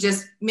maybe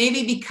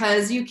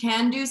because you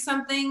can do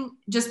something,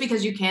 just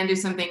because you can do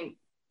something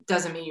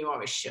doesn't mean you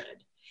always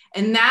should.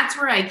 And that's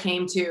where I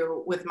came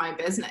to with my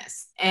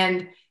business.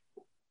 And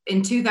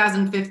in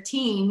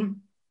 2015,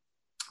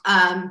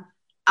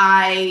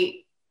 I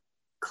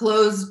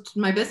closed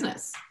my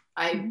business.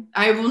 I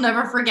will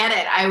never forget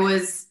it. I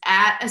was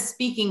at a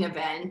speaking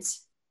event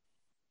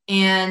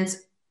and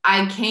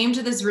I came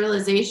to this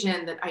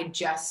realization that I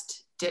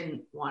just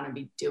didn't want to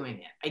be doing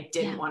it. I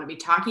didn't want to be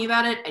talking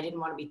about it. I didn't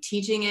want to be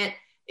teaching it.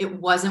 It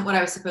wasn't what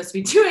I was supposed to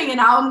be doing. And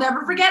I'll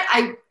never forget.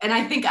 I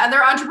think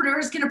other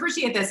entrepreneurs can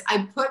appreciate this.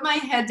 I put my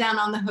head down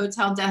on the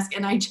hotel desk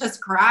and I just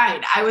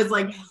cried. I was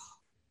like,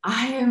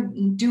 I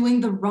am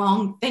doing the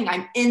wrong thing.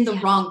 I'm in the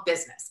wrong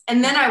business.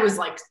 And then I was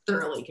like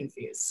thoroughly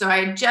confused. So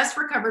I had just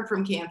recovered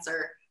from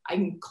cancer.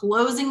 I'm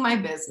closing my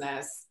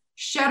business,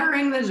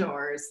 shuttering the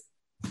doors.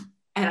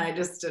 And I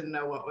just didn't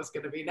know what was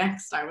going to be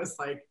next. I was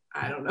like,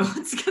 I don't know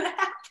what's going to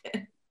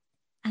happen.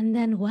 And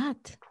then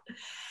what?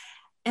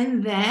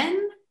 And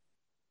then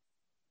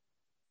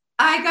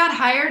I got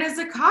hired as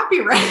a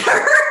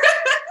copywriter.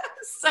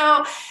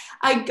 So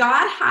I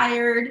got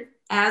hired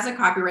as a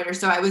copywriter.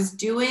 So I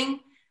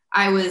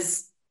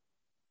was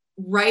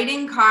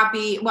writing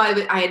copy.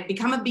 Well, I had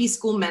become a B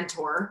school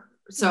mentor.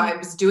 So I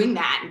was doing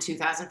that in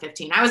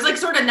 2015. I was like,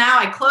 sort of now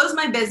I closed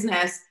my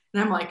business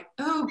and I'm like,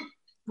 oh,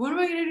 what am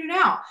I going to do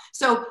now?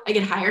 So I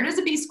get hired as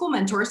a B school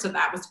mentor. So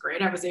that was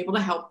great. I was able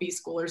to help B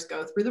schoolers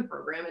go through the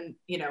program and,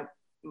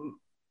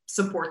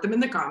 support them in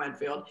the comment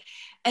field.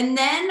 And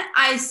then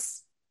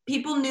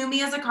people knew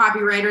me as a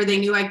copywriter. They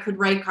knew I could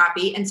write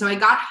copy. And so I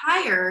got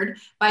hired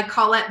by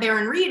Colette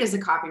Baron Reed as a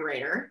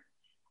copywriter.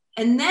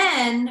 And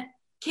then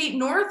Kate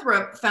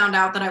Northrup found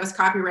out that I was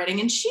copywriting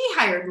and she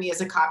hired me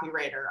as a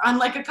copywriter on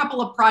like a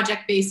couple of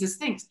project basis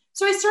things.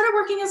 So I started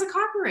working as a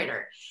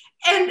copywriter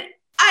and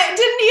I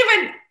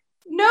didn't even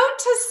note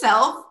to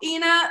self,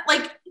 Ina,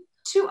 like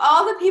to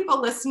all the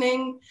people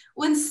listening,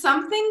 when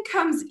something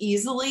comes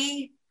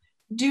easily,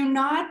 do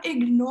not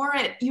ignore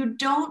it. You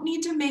don't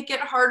need to make it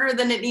harder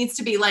than it needs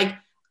to be. Like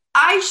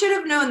I should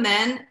have known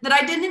then that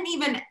I didn't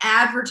even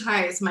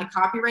advertise my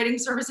copywriting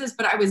services,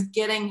 but I was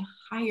getting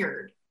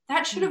hired.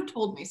 That should have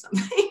told me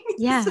something.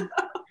 Yeah.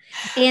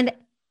 And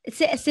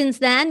since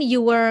then,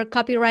 you were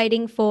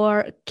copywriting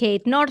for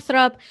Kate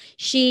Northrup.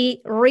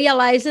 She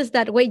realizes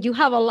that, wait, you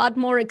have a lot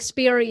more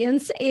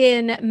experience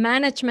in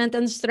management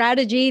and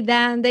strategy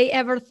than they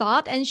ever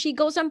thought. And she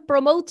goes and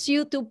promotes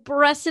you to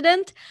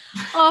president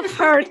of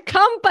her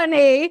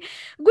company,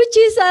 which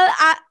is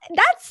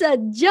that's a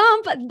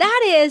jump.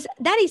 That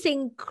is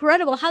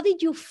incredible. How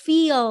did you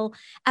feel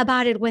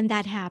about it when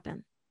that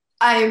happened?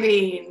 I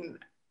mean,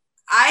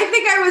 I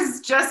think I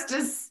was just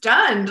as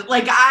stunned.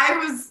 Like I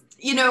was,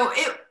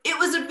 it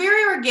was a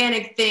very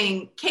organic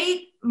thing.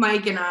 Kate,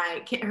 Mike, and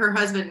I, her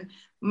husband,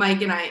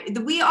 Mike, and I,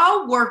 we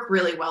all work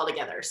really well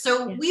together.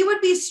 So we would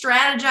be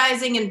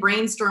strategizing and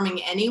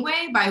brainstorming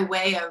anyway by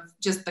way of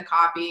just the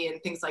copy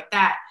and things like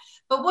that.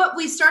 But what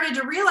we started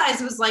to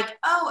realize was like,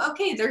 oh,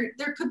 okay,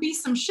 there could be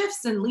some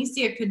shifts and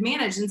Licia could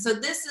manage. And so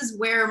this is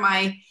where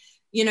my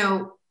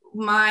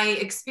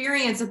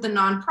experience at the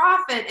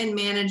nonprofit and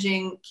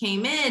managing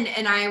came in,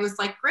 and I was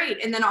like,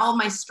 great. And then all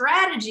my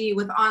strategy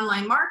with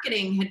online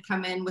marketing had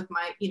come in with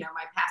my,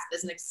 my past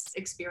business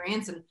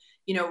experience and,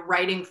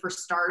 writing for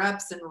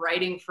startups and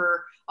writing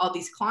for all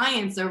these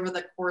clients over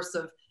the course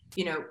of,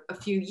 a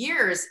few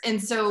years.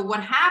 And so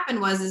what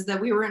happened is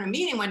that we were in a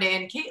meeting one day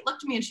and Kate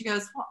looked at me and she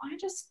goes, well, I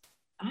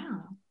don't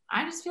know.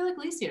 I just feel like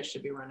Licia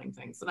should be running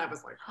things. And I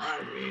was like, I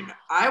mean,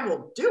 I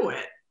will do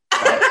it.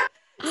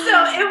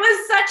 So it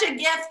was such a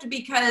gift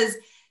because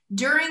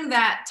during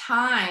that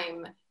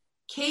time,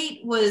 Kate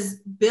was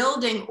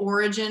building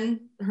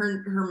Origin,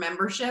 her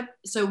membership.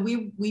 So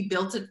we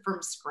built it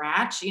from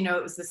scratch.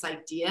 It was this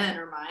idea in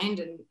her mind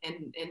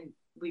and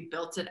we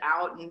built it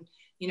out and,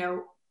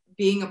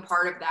 being a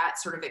part of that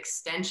sort of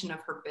extension of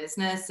her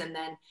business and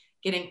then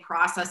getting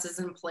processes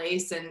in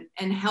place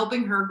and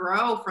helping her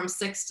grow from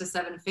 6 to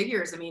 7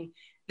 figures. I mean,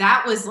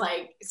 that was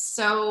like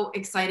so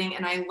exciting.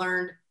 And I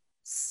learned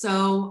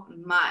so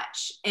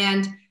much.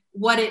 And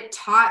what it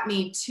taught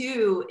me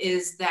too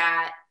is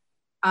that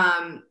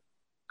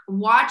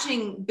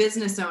watching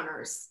business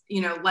owners,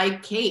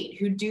 like Kate,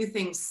 who do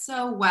things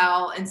so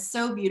well and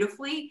so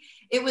beautifully,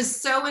 it was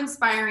so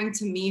inspiring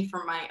to me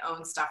for my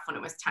own stuff when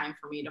it was time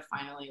for me to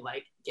finally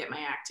like get my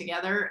act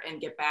together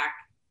and get back,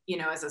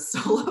 as a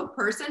solo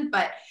person.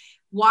 But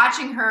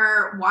watching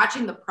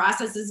the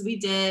processes we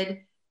did,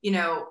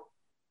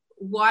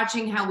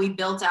 watching how we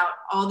built out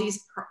all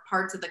these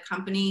parts of the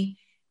company,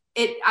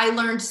 I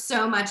learned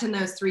so much in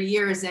those 3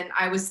 years. And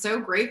I was so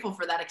grateful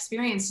for that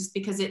experience just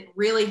because it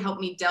really helped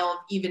me delve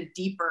even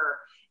deeper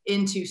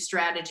into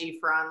strategy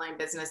for online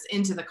business,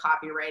 into the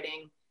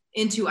copywriting,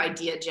 into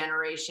idea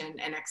generation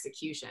and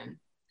execution.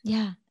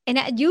 Yeah.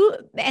 And you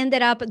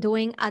ended up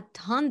doing a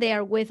ton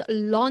there with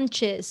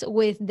launches,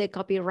 with the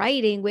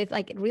copywriting, with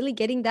like really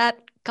getting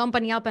that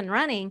company up and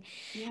running.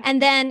 Yeah.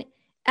 And then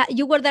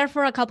you were there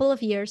for a couple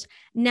of years.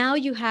 Now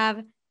you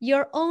have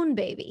your own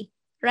baby.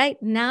 Right?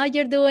 Now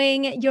you're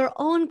doing your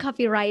own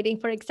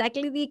copywriting for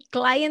exactly the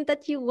client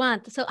that you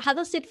want. So how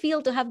does it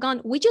feel to have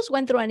gone? We just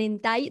went through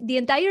the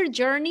entire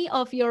journey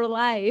of your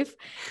life,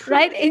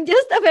 right? In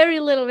just a very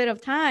little bit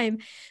of time.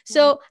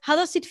 So how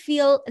does it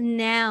feel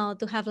now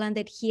to have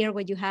landed here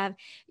where you have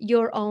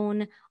your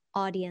own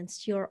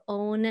audience, your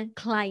own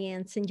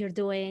clients, and you're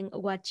doing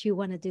what you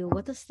want to do?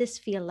 What does this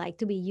feel like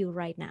to be you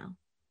right now?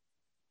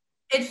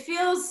 It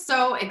feels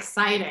so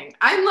exciting.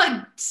 I'm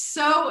like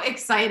so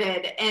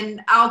excited.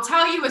 And I'll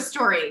tell you a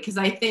story because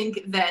I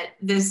think that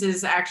this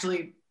is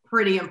actually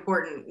pretty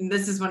important. And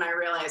this is when I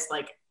realized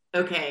like,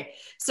 okay,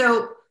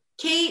 so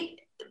Kate,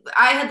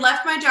 I had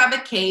left my job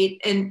at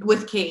Kate and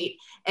with Kate,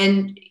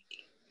 and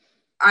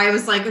I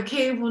was like,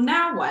 okay, well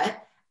now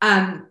what?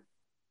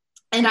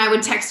 And I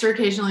would text her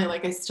occasionally,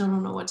 like, I still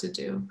don't know what to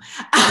do.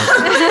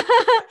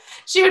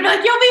 She would be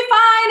like, you'll be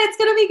fine. It's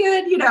going to be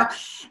good, you know?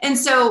 And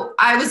so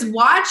I was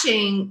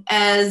watching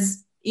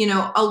as, you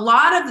know, a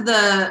lot of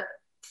the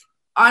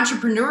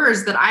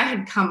entrepreneurs that I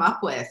had come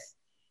up with,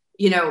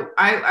 you know,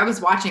 I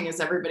was watching as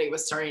everybody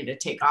was starting to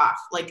take off.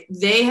 Like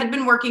they had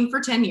been working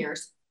for 10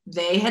 years.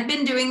 They had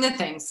been doing the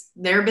things,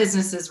 their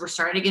businesses were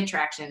starting to get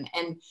traction.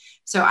 And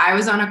so I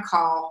was on a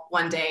call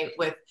one day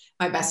with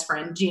my best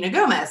friend, Gina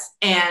Gomez,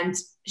 and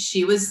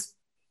she was,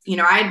 you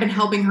know, I had been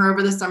helping her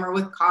over the summer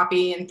with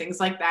copy and things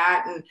like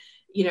that. And,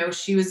 you know,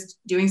 she was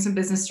doing some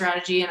business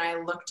strategy and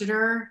I looked at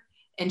her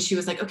and she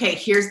was like, okay,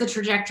 here's the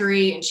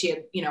trajectory. And she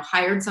had, you know,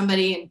 hired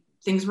somebody and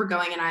things were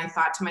going. And I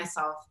thought to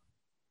myself,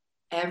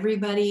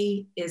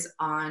 everybody is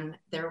on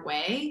their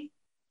way.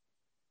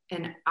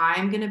 And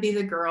I'm going to be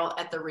the girl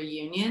at the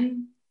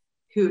reunion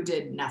who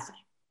did nothing.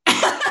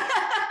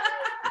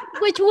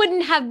 Which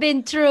wouldn't have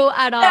been true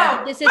at all.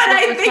 No, this is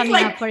what was coming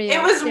like, up for you.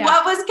 It was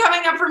what was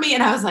coming up for me.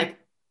 And I was like,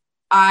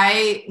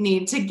 I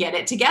need to get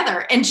it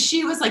together. And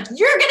she was like,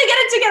 you're going to get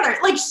it together.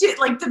 Like she,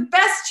 like the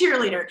best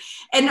cheerleader.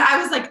 And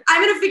I was like,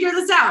 I'm going to figure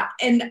this out.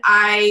 And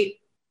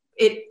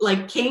it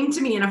like came to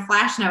me in a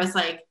flash and I was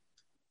like,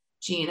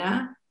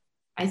 Gina,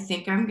 I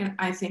think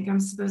I'm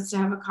supposed to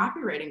have a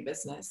copywriting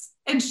business.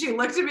 And she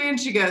looked at me and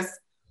she goes,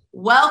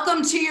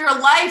 welcome to your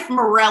life,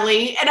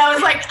 Morelli. And I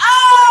was like,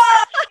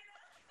 ah!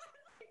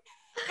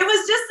 It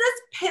was just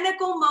this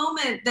pinnacle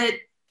moment that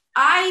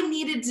I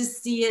needed to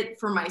see it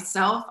for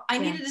myself. I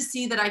needed to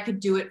see that I could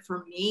do it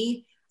for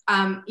me.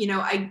 You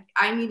know,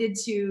 I needed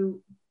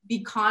to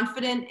be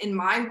confident in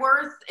my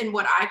worth and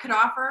what I could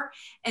offer.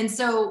 And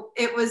so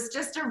it was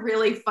just a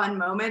really fun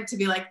moment to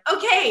be like,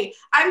 okay,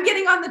 I'm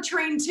getting on the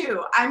train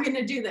too. I'm going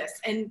to do this.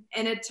 And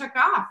it took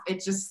off.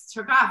 It just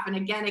took off. And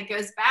again, it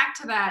goes back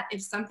to that.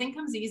 If something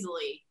comes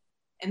easily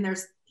and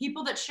there's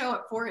people that show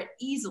up for it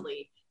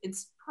easily,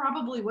 it's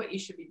probably what you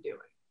should be doing.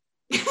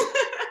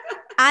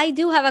 I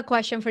do have a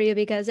question for you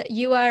because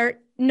you are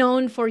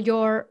known for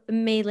your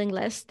mailing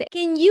list.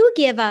 Can you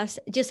give us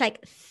just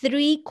like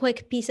 3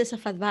 quick pieces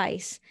of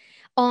advice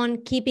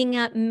on keeping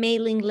a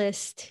mailing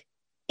list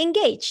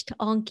engaged,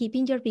 on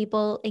keeping your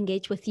people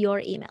engaged with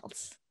your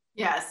emails?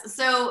 Yes.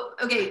 So,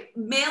 okay,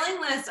 mailing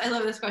list. I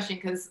love this question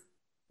because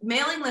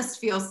mailing list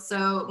feels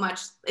so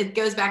much, it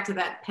goes back to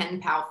that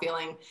pen pal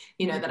feeling,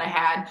 you know, that I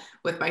had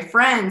with my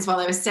friends while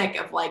I was sick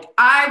of like,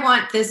 I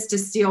want this to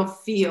still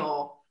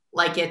feel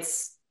like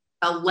it's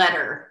a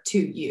letter to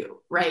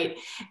you, right?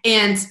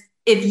 And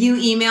if you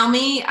email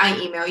me, I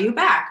email you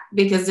back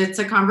because it's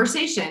a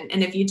conversation.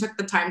 And if you took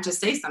the time to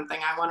say something,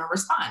 I want to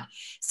respond.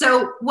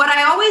 So what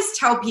I always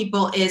tell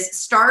people is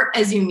start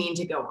as you mean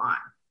to go on,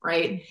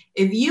 right?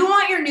 If you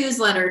want your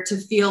newsletter to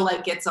feel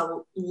like it's a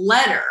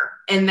letter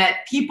and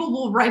that people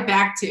will write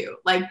back to,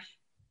 like,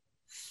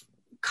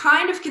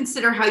 kind of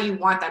consider how you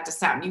want that to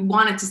sound. You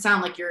want it to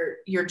sound like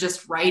you're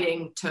just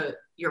writing to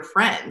your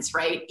friends,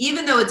 right?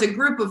 Even though it's a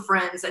group of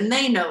friends and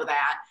they know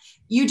that,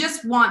 you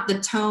just want the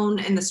tone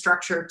and the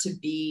structure to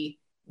be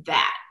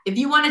that. If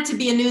you want it to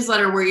be a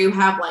newsletter where you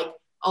have like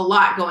a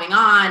lot going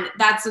on,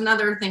 that's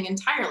another thing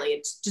entirely.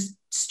 It's just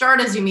start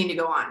as you mean to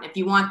go on. If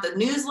you want the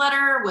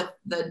newsletter with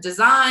the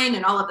design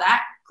and all of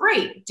that,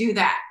 great, do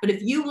that. But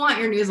if you want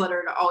your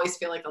newsletter to always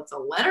feel like it's a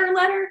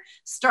letter,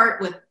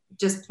 start with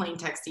just plain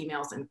text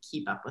emails and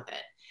keep up with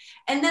it.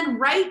 And then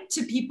write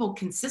to people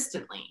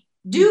consistently.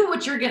 Do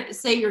what you're going to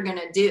say you're going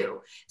to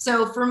do.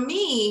 So for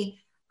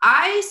me,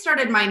 I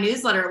started my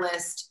newsletter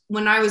list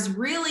when I was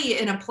really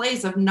in a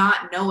place of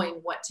not knowing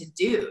what to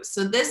do.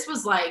 So this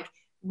was like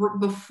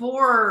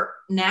before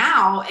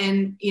now.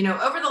 And, you know,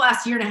 over the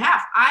last year and a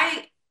half,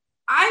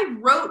 I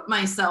wrote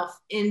myself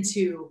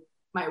into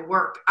my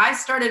work. I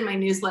started my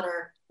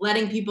newsletter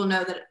letting people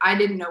know that I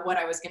didn't know what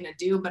I was going to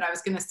do, but I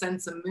was going to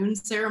send some moon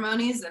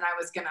ceremonies and I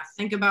was going to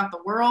think about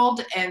the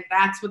world. And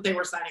that's what they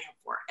were signing up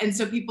for. And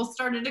so people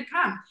started to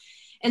come.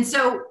 And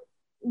so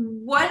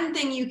one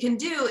thing you can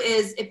do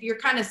is if you're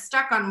kind of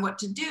stuck on what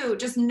to do,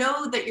 just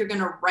know that you're going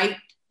to write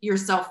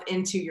yourself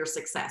into your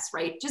success,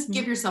 right? Just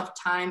give yourself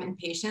time and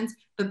patience,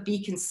 but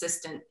be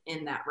consistent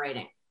in that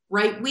writing.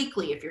 Write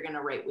weekly if you're going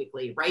to write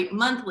weekly, write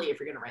monthly if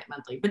you're going to write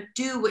monthly, but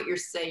do what you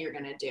say you're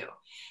going to do.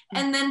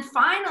 And then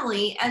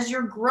finally, as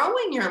you're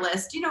growing your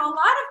list, you know, a lot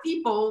of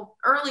people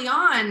early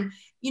on,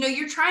 you know,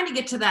 you're trying to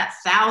get to that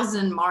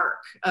 1,000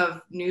 mark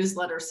of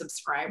newsletter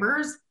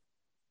subscribers.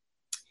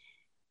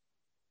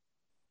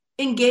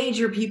 Engage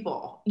your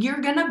people.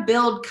 You're going to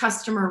build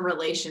customer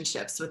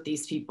relationships with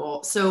these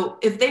people. So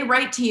if they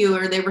write to you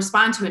or they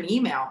respond to an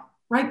email,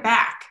 write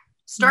back.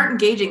 Start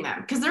engaging them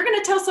because they're going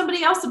to tell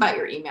somebody else about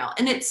your email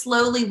and it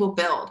slowly will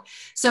build.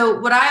 So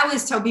what I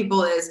always tell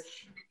people is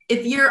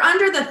if you're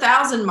under the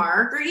 1,000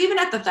 mark or even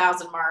at the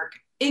 1,000 mark,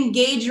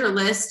 engage your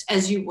list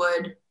as you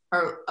would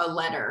a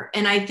letter.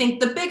 And I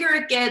think the bigger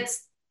it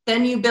gets,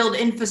 then you build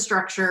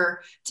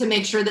infrastructure to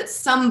make sure that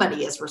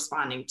somebody is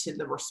responding to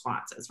the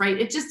responses, right?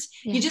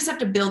 You just have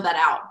to build that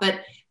out. But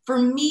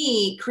for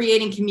me,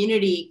 creating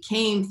community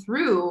came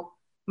through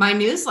my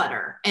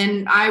newsletter.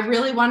 And I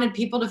really wanted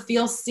people to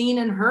feel seen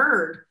and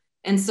heard.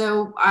 And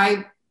so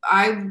I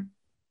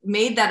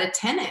made that a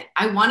tenet.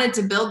 I wanted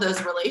to build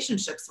those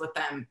relationships with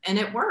them, and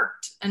it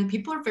worked. And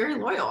people are very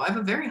loyal. I have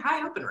a very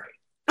high open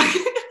rate.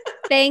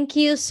 Thank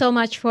you so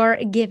much for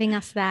giving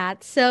us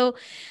that. So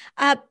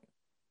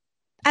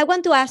I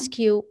want to ask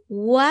you,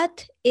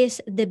 what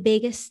is the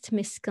biggest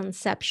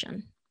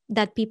misconception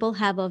that people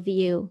have of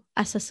you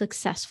as a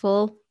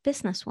successful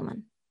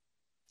businesswoman?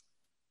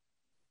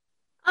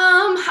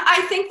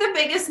 I think the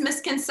biggest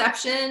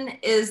misconception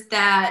is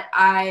that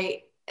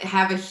I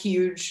have a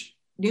huge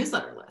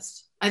newsletter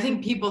list. I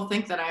think people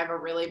think that I have a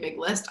really big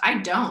list. I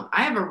don't.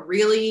 I have a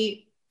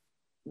really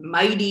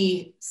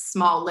mighty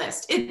small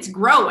list. It's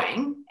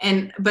growing,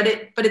 but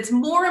it's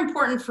more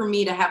important for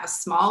me to have a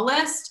small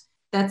list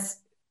that's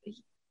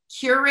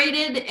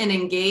curated and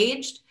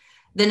engaged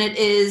than it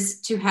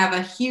is to have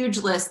a huge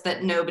list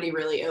that nobody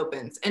really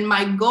opens. And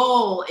my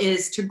goal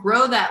is to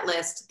grow that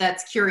list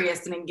that's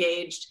curious and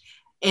engaged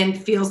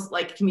and feels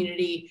like a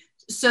community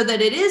so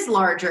that it is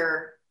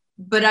larger,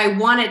 but I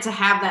want it to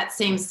have that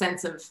same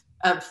sense of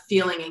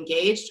feeling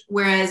engaged.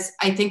 Whereas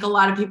I think a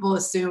lot of people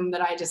assume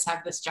that I just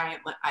have this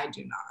giant list. I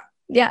do not.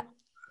 Yeah.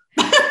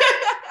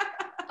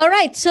 All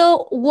right.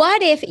 So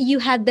what if you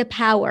had the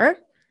power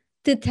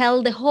to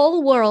tell the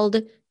whole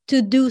world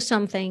to do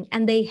something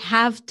and they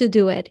have to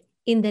do it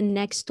in the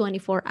next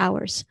 24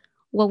 hours?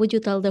 What would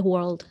you tell the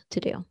world to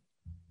do?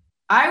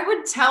 I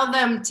would tell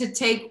them to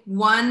take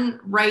one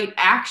right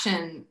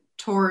action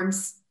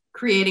towards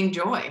creating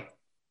joy.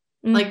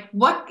 Like,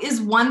 what is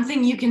one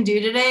thing you can do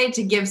today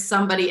to give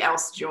somebody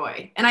else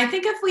joy? And I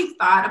think if we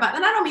thought about,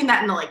 and I don't mean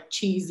that in a like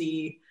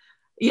cheesy,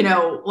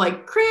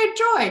 like create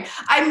joy.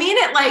 I mean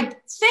it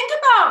like, think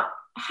about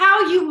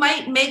how you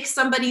might make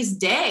somebody's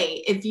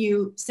day if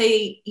you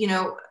say,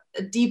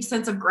 a deep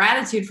sense of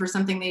gratitude for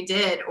something they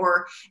did,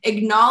 or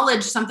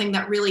acknowledge something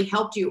that really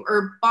helped you,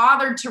 or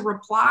bothered to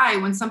reply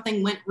when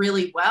something went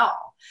really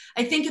well.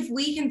 I think if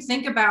we can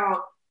think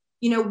about,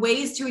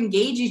 ways to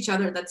engage each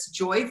other that's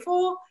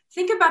joyful,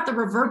 think about the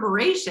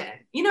reverberation,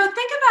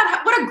 think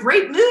about what a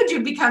great mood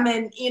you'd become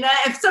in,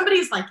 if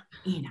somebody's like,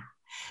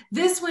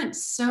 this went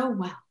so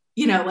well,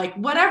 like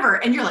whatever.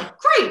 And you're like,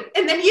 great.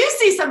 And then you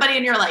see somebody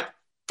and you're like,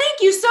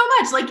 thank you so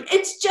much. Like,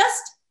 it's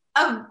just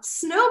a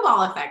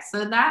snowball effect.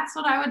 So that's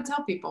what I would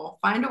tell people.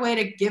 Find a way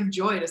to give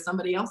joy to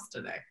somebody else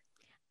today.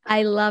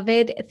 I love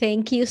it.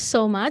 Thank you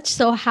so much.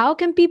 So how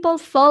can people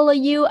follow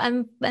you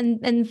and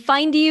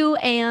find you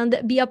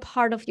and be a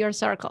part of your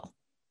circle?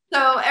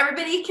 So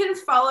everybody can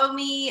follow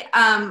me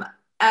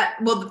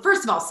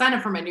first of all, sign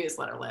up for my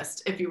newsletter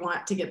list if you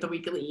want to get the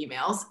weekly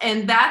emails.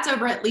 And that's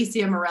over at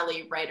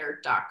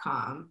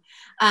LiciaMorelliWriter.com.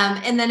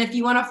 And then if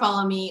you want to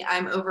follow me,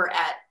 I'm over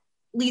at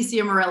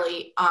Licia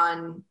Morelli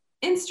on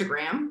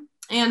Instagram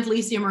and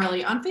Licia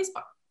Morelli on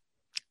Facebook.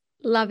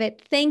 Love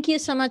it. Thank you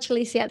so much,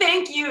 Licia.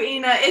 Thank you,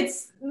 Ina.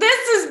 This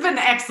has been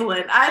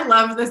excellent. I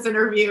love this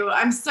interview.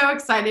 I'm so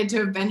excited to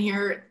have been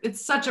here.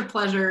 It's such a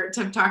pleasure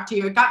to talk to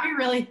you. It got me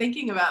really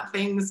thinking about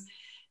things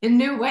in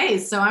new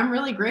ways. So I'm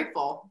really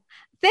grateful.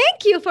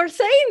 Thank you for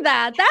saying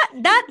that.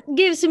 That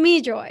gives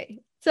me joy.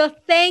 So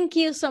thank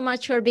you so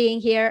much for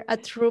being here. A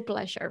true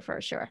pleasure for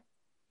sure.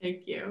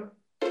 Thank you.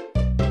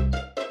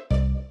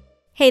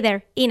 Hey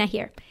there, Ina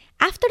here.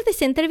 After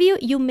this interview,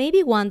 you may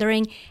be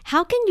wondering,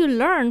 how can you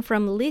learn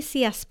from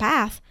Licia's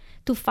path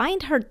to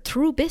find her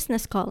true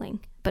business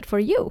calling? But for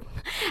you,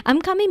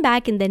 I'm coming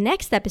back in the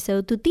next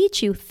episode to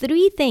teach you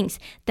 3 things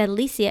that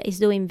Licia is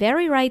doing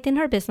very right in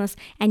her business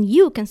and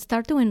you can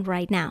start doing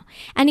right now.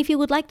 And if you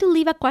would like to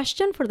leave a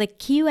question for the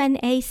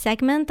Q&A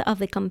segment of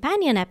the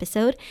companion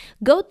episode,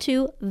 go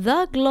to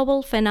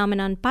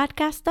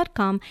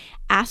theglobalphenomenonpodcast.com,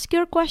 ask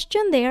your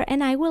question there,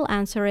 and I will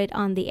answer it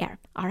on the air.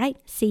 All right,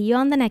 see you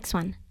on the next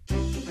one.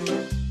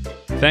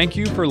 Thank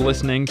you for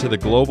listening to The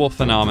Global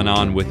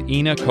Phenomenon with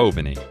Ina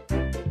Coveney.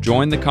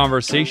 Join the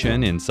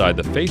conversation inside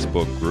the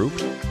Facebook group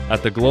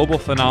at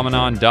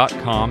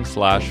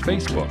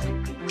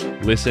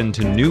theglobalphenomenon.com/Facebook. Listen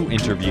to new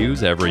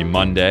interviews every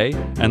Monday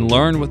and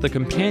learn with a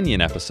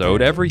companion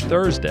episode every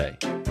Thursday.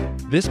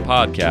 This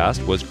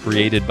podcast was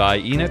created by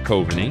Ina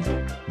Coveney,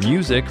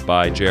 music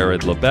by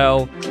Jared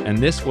LaBelle, and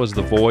this was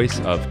the voice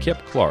of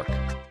Kip Clark.